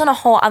faith was on a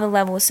whole other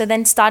level. So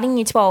then starting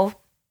year 12,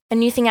 a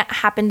new thing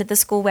happened at the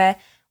school where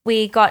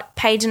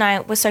Paige and I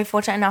were so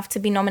fortunate enough to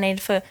be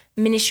nominated for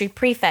ministry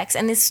prefects.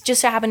 And this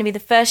just so happened to be the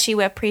first year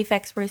where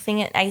prefects were a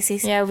thing at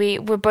ACC. Yeah, we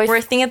were both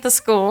a thing at the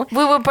school.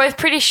 We were both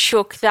pretty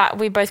shook that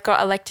we both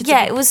got elected.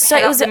 Yeah, it was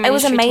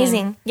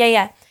amazing. Team.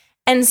 Yeah.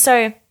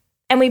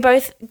 And we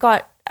both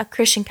got a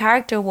Christian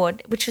Character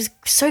Award, which was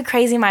so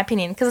crazy in my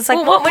opinion, because it's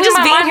we're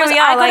just being who we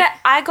are.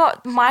 I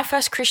got my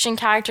first Christian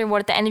Character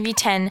Award at the end of year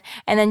 10,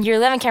 and then year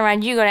 11 came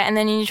around, you got it, and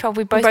then in year 12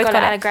 we both got it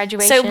at a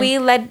graduation. So we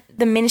led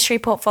the ministry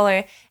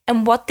portfolio,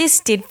 and what this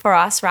did for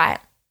us, right,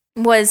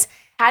 was...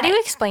 How do you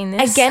explain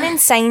this? Again, in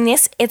saying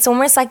this, it's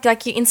almost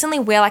like you instantly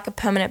wear a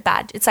permanent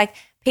badge. It's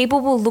people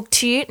will look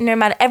to you no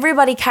matter...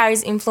 Everybody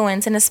carries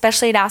influence, and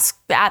especially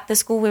at the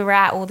school we were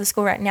at, or the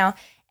school right now,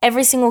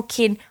 every single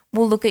kid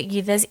will look at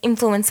you. There's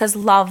influence, there's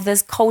love,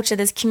 there's culture,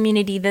 there's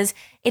community.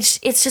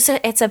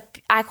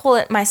 I call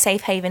it my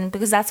safe haven,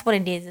 because that's what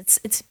it is.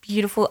 It's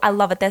beautiful. I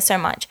love it there so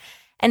much.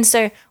 And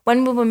so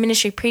when we were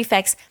ministry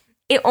prefects,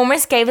 it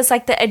almost gave us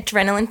the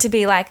adrenaline to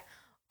be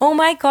oh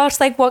my gosh,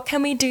 what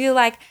can we do?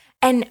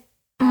 And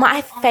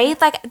my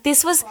faith,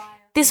 this was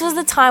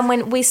the time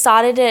when we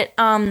started at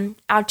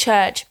our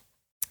church,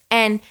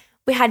 and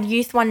we had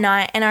youth one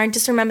night, and I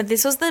just remember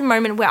this was the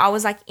moment where I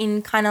was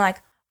in kind of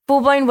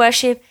full-blown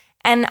worship.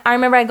 And I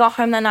remember I got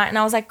home that night and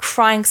I was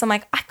crying, because I'm I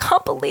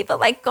can't believe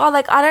it. God,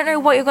 I don't know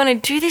what you're going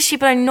to do this year,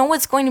 but I know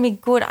it's going to be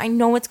good. I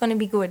know it's going to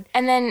be good.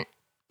 And then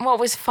what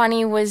was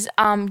funny was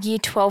year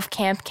 12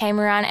 camp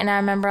came around, and I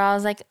remember I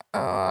was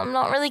I'm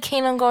not really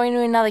keen on going to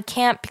another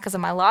camp because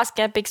of my last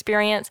camp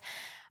experience.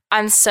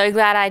 I'm so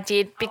glad I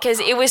did, because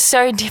it was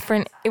so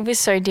different. It was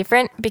so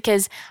different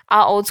because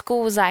our old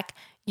school was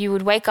you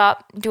would wake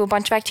up, do a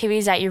bunch of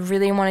activities that you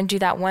really want to do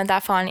that weren't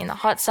that fun in the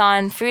hot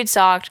sun, food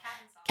sucked,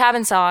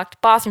 cabin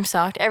sucked, bathroom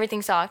sucked,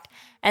 everything sucked.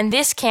 And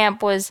this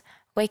camp was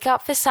wake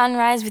up for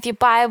sunrise with your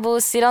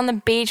Bible, sit on the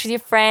beach with your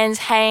friends,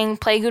 hang,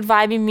 play good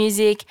vibey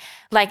music,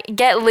 like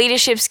get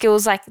leadership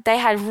skills. Like they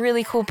had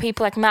really cool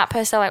people like Matt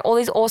Purcell, like all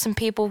these awesome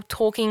people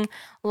talking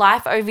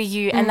life over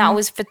you. And that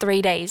was for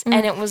 3 days.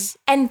 And it was.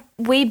 And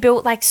we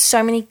built like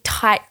so many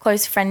tight,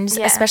 close friends,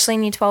 especially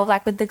in year 12,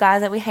 like with the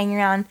guys that we hang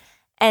around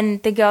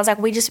and the girls. Like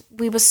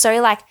we were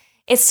so like,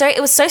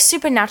 it was so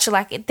supernatural.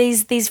 Like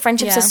these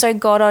friendships are so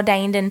God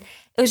ordained, and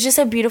it was just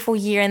a beautiful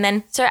year. And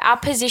then so our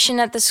position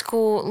at the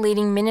school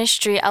leading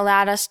ministry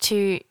allowed us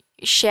to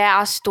share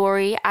our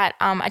story at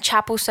a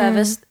chapel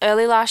service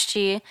early last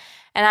year.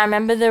 And I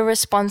remember the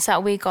response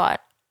that we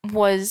got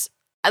was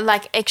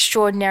like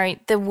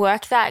extraordinary. The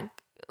work that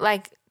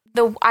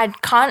I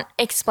can't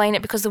explain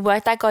it, because the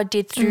work that God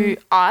did through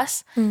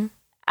us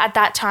at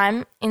that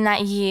time in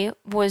that year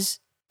was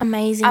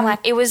amazing.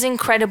 Like it was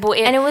incredible.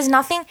 And it was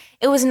nothing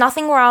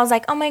where I was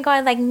like, oh my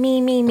God, like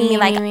me,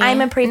 like me. I'm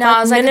a pre. No,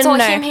 I was like, it's all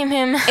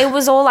him. It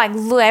was all like,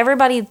 look,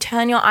 everybody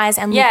turn your eyes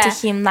and look to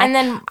him. Like, and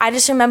then I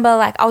just remember,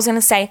 like, I was going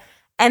to say,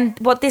 and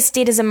what this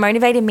did is it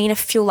motivated me to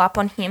fuel up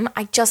on him.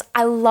 I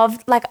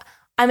love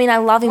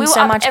him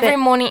so much. Every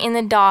morning in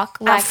the dark,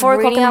 like at 4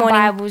 o'clock in the morning,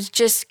 Bibles,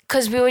 just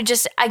because we were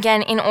just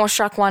again in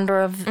awestruck wonder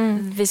of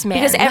this man.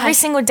 Because every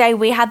single day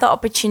we had the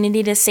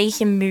opportunity to see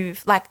him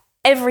move. Like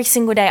every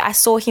single day, I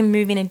saw him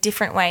move in a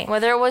different way.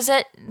 Whether it was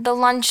at the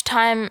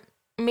lunchtime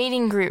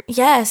meeting group,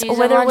 or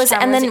whether it was,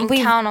 and then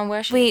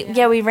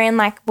we ran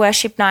like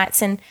worship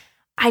nights, and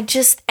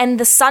and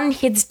the sun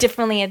hits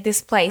differently at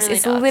this place. Really,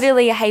 it's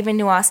literally a haven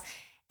to us,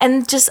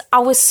 and just I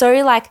was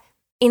so like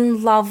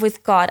in love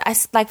with God. I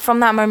like from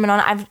that moment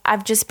on,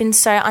 I've just been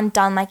so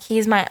undone. Like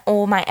he's my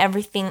all, my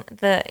everything.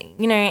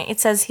 It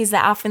says he's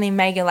the Alpha and the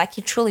Omega. Like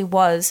he truly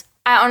was.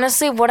 I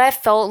honestly, what I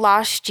felt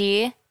last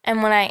year,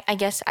 and when I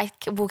guess I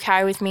will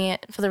carry with me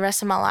for the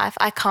rest of my life.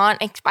 I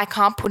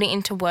can't put it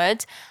into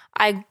words.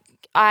 I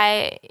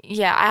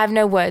have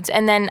no words.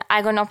 And then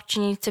I got an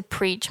opportunity to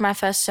preach my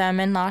first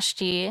sermon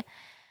last year,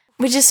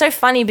 which is so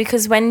funny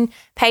because when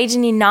Paige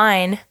in year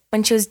 9,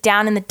 when she was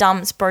down in the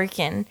dumps,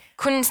 broken,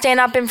 couldn't stand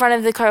up in front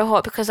of the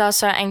cohort because I was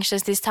so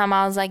anxious. This time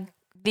I was like,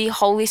 the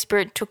Holy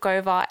Spirit took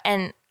over,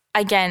 and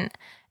again,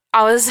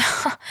 that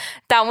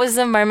was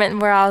the moment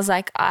where I was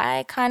like,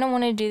 I kind of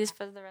want to do this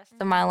for the rest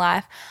of my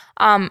life.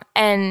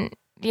 And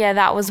yeah,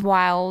 that was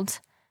wild.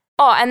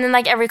 Oh, and then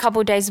like every couple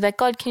of days, like,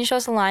 God, can you show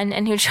us a line?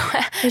 And he would show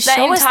that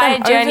entire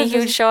journey. He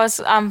would show us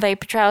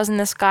vapor trails in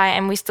the sky,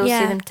 and we still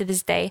see them to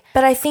this day.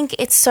 But I think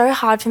it's so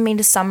hard for me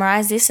to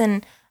summarize this.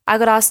 And I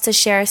got asked to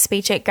share a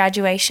speech at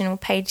graduation. Well,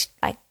 Paige,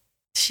 like,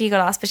 she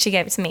got asked, but she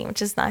gave it to me,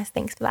 which is nice.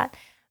 Thanks for that.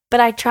 But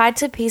I tried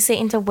to piece it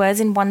into words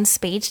in one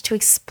speech to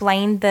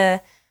explain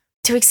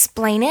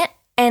it,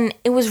 and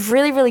it was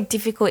really, really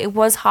difficult. It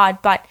was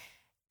hard, but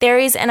there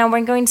is, and I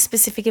won't go into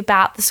specific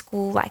about the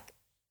school, like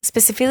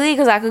specifically,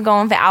 because I could go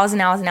on for hours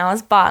and hours and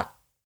hours, but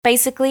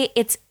basically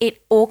it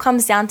all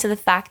comes down to the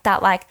fact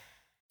that, like,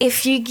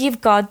 if you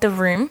give God the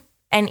room,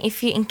 and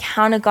if you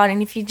encounter God,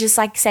 and if you just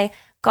like say,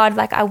 God,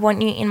 like, I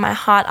want you in my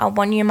heart, I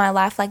want you in my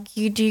life, like,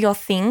 you do your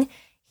thing,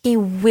 he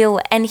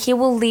will, and he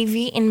will leave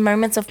you in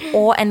moments of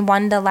awe and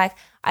wonder. Like,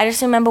 I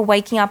just remember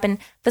waking up, and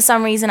for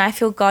some reason I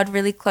feel God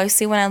really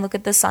closely when I look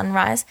at the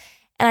sunrise,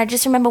 and I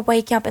just remember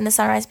waking up in the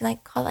sunrise being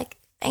like, God, like,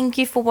 thank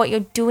you for what you're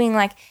doing.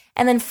 Like,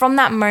 and then from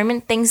that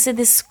moment, thanks to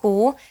this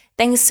school,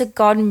 thanks to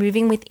God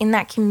moving within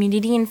that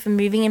community and for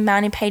moving in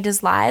Mount and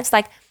Paige's lives,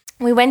 like,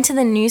 we went to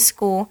the new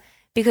school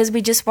because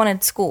we just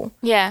wanted school.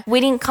 Yeah.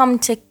 We didn't come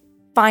to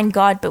find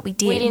God, but we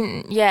did. We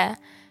didn't, yeah.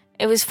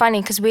 It was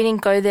funny because we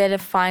didn't go there to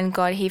find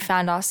God. He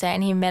found us there,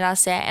 and he met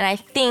us there. And I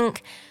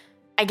think,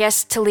 I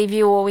guess, to leave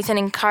you all with an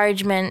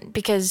encouragement,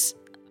 because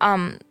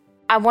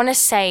I want to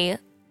say,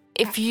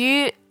 if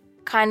you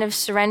kind of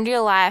surrender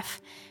your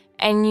life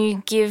and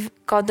you give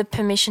God the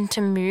permission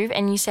to move,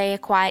 and you say a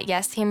quiet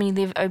yes to him, and you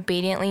live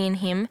obediently in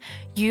him,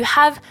 you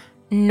have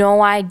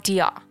no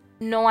idea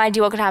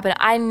what could happen.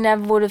 I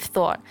never would have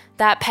thought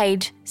that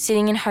Paige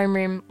sitting in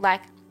homeroom,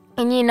 like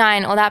in year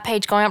 9, or that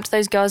Paige going up to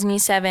those girls in year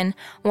 7,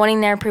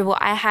 wanting their approval.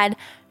 I had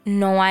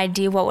no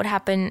idea what would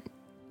happen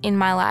in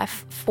my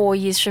life 4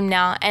 years from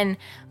now. And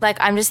like,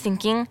 I just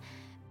think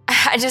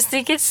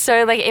it's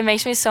so, like, it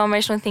makes me so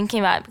emotional thinking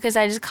about it, because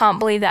I just can't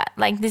believe that,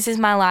 like, this is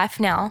my life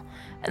now.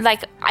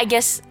 Like, I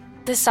guess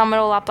to sum it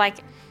all up, like,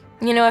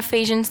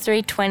 Ephesians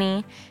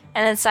 3:20,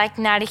 and it's like,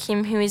 now to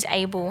him who is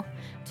able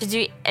to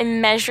do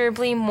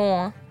immeasurably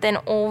more than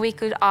all we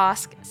could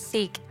ask,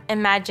 seek,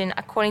 imagine,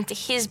 according to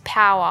his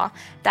power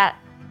that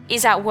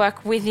is at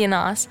work within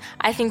us.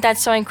 I think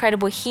that's so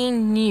incredible. He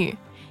knew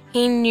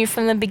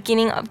from the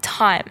beginning of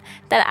time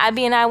that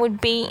Abby and I would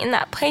be in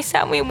that place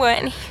that we were.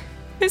 And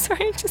it's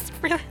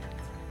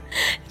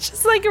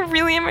just like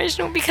really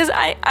emotional, because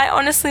I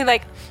honestly,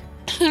 like,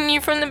 he knew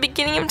from the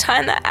beginning of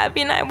time that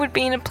Abby and I would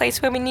be in a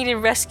place where we needed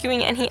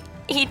rescuing, and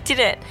he did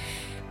it.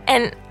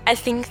 And I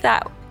think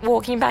that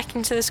walking back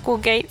into the school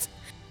gates,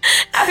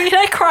 Abby and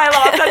I cry a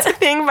lot. That's a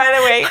thing, by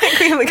the way.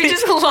 We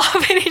just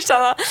laugh at each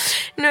other.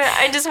 No,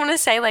 I just want to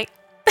say, like,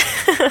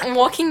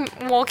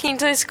 walking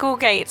to the school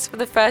gates for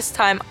the first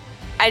time,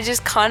 I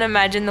just can't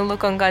imagine the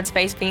look on God's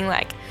face being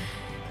like,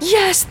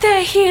 yes,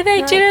 they're here,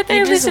 they did it,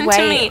 they listened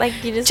to me.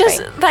 Like, you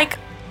just wait. Like,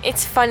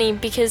 it's funny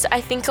because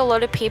I think a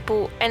lot of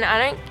people, and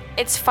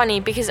it's funny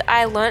because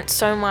I learnt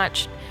so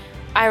much.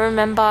 I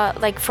remember,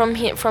 like, from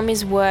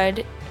his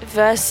word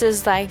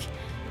versus, like,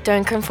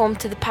 don't conform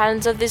to the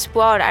patterns of this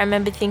world. I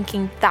remember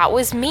thinking, that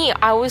was me.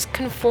 I was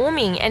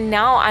conforming, and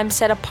now I'm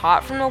set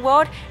apart from the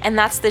world, and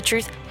that's the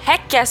truth.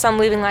 Heck yes, I'm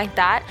living like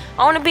that.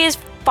 I want to be as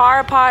far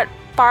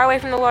away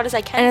from the world as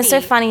I can be. And it's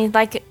so funny,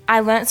 like, I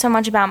learned so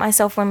much about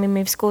myself when we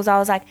moved schools. I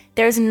was like,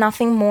 there is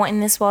nothing more in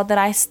this world that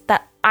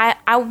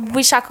I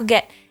wish I could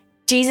get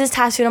Jesus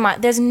tattooed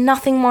on there's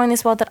nothing more in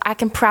this world that I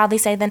can proudly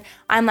say than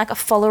I'm like a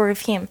follower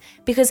of him.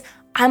 Because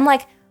I'm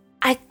like,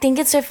 I think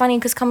it's so funny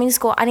because coming to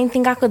school, I didn't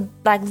think I could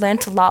like learn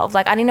to love.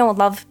 Like, I didn't know what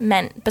love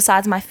meant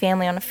besides my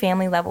family on a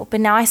family level. But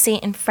now I see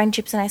it in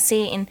friendships, and I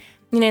see it in,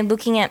 you know,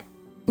 looking at,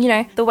 you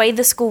know, the way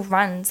the school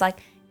runs. Like,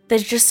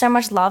 there's just so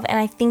much love. And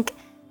I think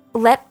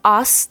let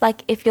us,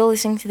 like, if you're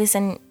listening to this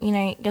and, you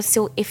know, you're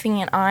still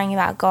iffing and eyeing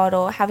about God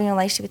or having a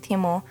relationship with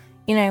him or,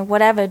 you know,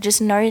 whatever, just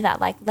know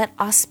that, like, let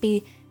us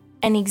be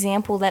an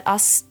example. Let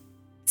us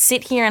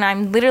sit here, and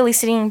I'm literally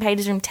sitting in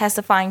Paige's room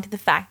testifying to the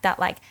fact that,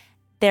 like,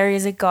 there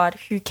is a God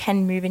who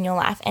can move in your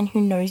life and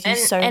who knows you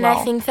so well. And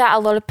I think that a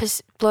lot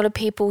of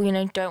people, you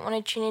know, don't want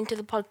to tune into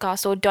the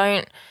podcast or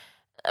don't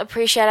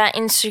appreciate our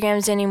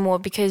Instagrams anymore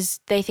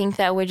because they think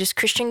that we're just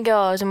Christian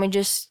girls and we're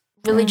just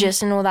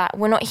religious and all that.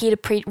 We're not here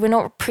to we're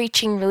not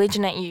preaching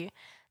religion at you.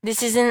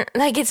 This isn't,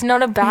 like, it's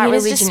not about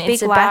religion.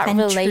 It's about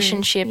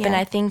relationship. Yeah. And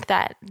I think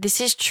that this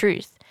is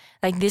truth.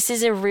 Like, this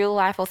is a real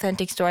life,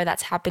 authentic story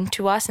that's happened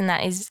to us and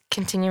that is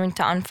continuing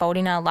to unfold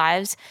in our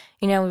lives.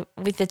 You know,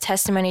 with the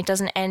testimony, it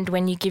doesn't end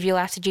when you give your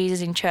life to Jesus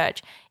in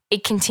church.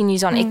 It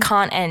continues on. It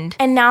can't end.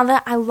 And now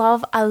that I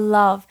love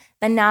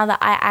that now that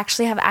I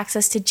actually have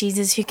access to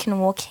Jesus who can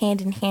walk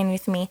hand in hand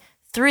with me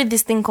through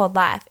this thing called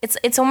life.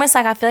 It's almost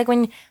like, I feel like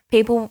when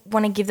people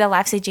want to give their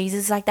lives to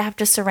Jesus, it's like they have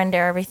to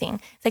surrender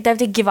everything. It's like they have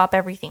to give up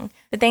everything.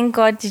 But thank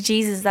God to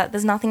Jesus that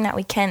there's nothing that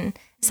we can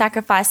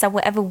sacrifice that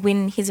will ever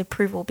win his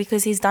approval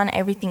because he's done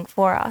everything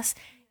for us.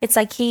 It's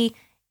like he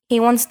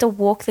wants to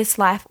walk this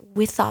life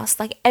with us,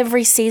 like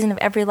every season of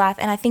every life.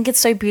 And I think it's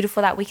so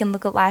beautiful that we can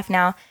look at life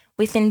now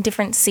within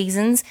different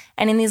seasons.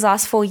 And in these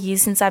last 4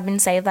 years since I've been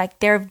saved, like,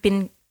 there have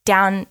been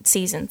down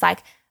seasons.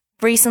 Like,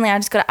 recently I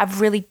just got a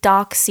really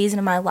dark season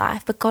of my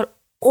life, but God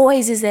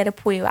always is there to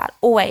pull you out,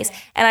 always.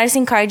 And I just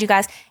encourage you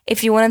guys,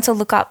 if you wanted to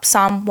look up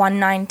Psalm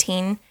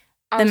 119,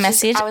 the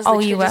message. I was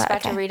literally just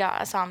about to read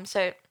out a psalm.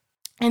 So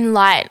in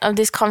light of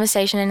this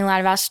conversation and in light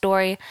of our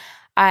story,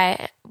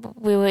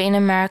 we were in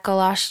America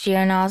last year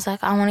and I was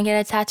like, I want to get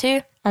a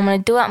tattoo. I'm going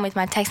to do it. I'm with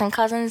my Texan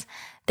cousins.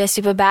 They're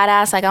super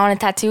badass. Like, I want a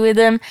tattoo with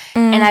them.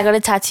 And I got a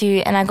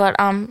tattoo and I got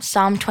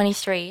Psalm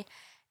 23.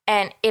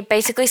 And it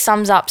basically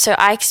sums up. So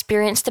I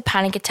experienced a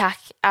panic attack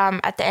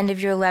at the end of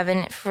year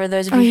 11. For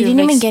those of you who didn't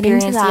even get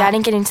into that. Yeah, I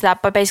didn't get into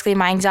that. But basically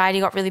my anxiety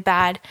got really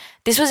bad.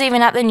 This was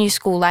even at the new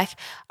school. Like,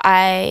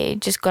 I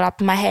just got up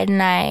in my head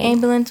and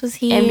Ambulance was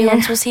here.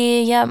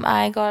 Yep,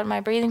 I got my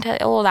breathing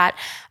test, all that.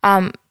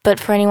 But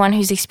for anyone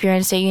who's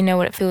experienced it, you know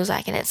what it feels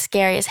like. And it's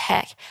scary as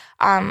heck.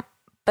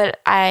 But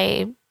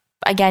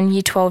again,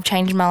 year 12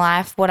 changed my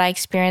life. What I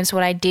experienced,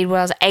 what I did, what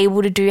I was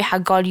able to do, how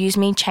God used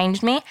me,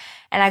 changed me.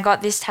 And I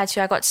got this tattoo.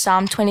 I got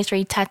Psalm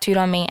 23 tattooed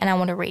on me and I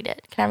want to read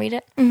it. Can I read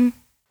it? Mm-hmm.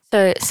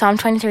 So Psalm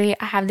 23,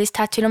 I have this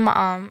tattooed on my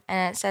arm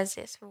and it says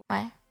this,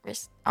 my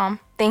wrist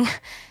thing.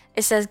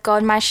 It says,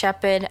 God, my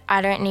shepherd,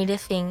 I don't need a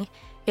thing.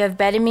 You have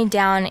bedded me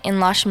down in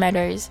lush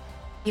meadows.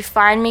 You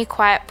find me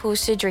quiet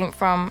pools to drink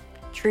from.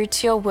 True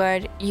to your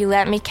word, you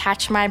let me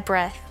catch my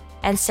breath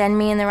and send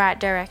me in the right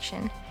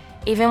direction.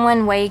 Even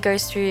when way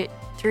goes through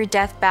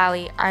Death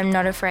Valley, I'm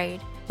not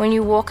afraid. When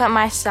you walk at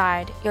my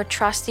side, your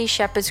trusty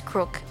shepherd's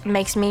crook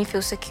makes me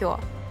feel secure.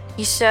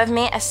 You serve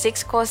me a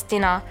 6-course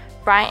dinner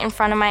right in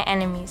front of my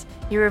enemies.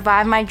 You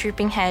revive my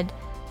drooping head.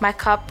 My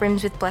cup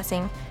brims with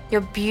blessing.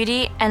 Your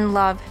beauty and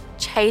love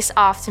chase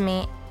after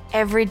me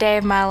every day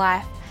of my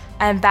life.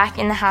 I am back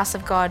in the house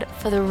of God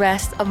for the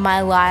rest of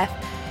my life.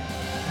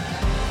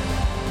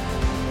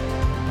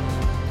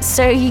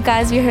 So you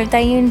guys, we hope that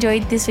you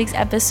enjoyed this week's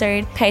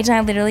episode. Paige and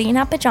I literally in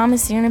our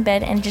pajamas sitting in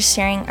bed and just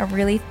sharing a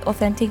really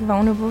authentic,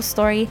 vulnerable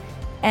story.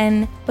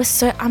 And I'm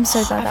so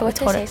glad that we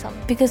told it.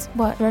 Something. Because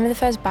what? Remember the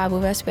first Bible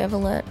verse we ever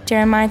learned?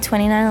 Jeremiah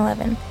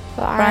 29:11.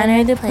 For I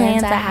know the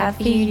plans I have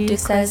for you,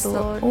 declares the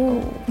Lord.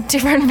 Ooh,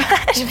 different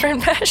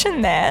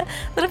version there.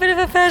 A little bit of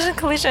a version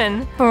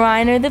collision. For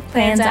I know the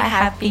plans I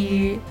have for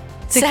you,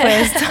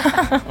 declares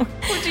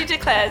What do you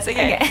declare?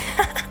 Okay.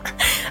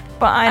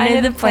 For I know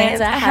the plans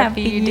I have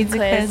for you,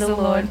 declares the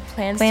Lord.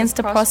 Plans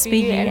to prosper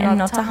you and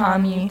not to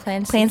harm you.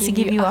 Plans to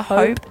give you a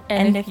hope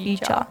and a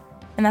future.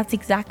 And that's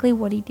exactly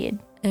what he did.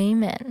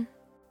 Amen.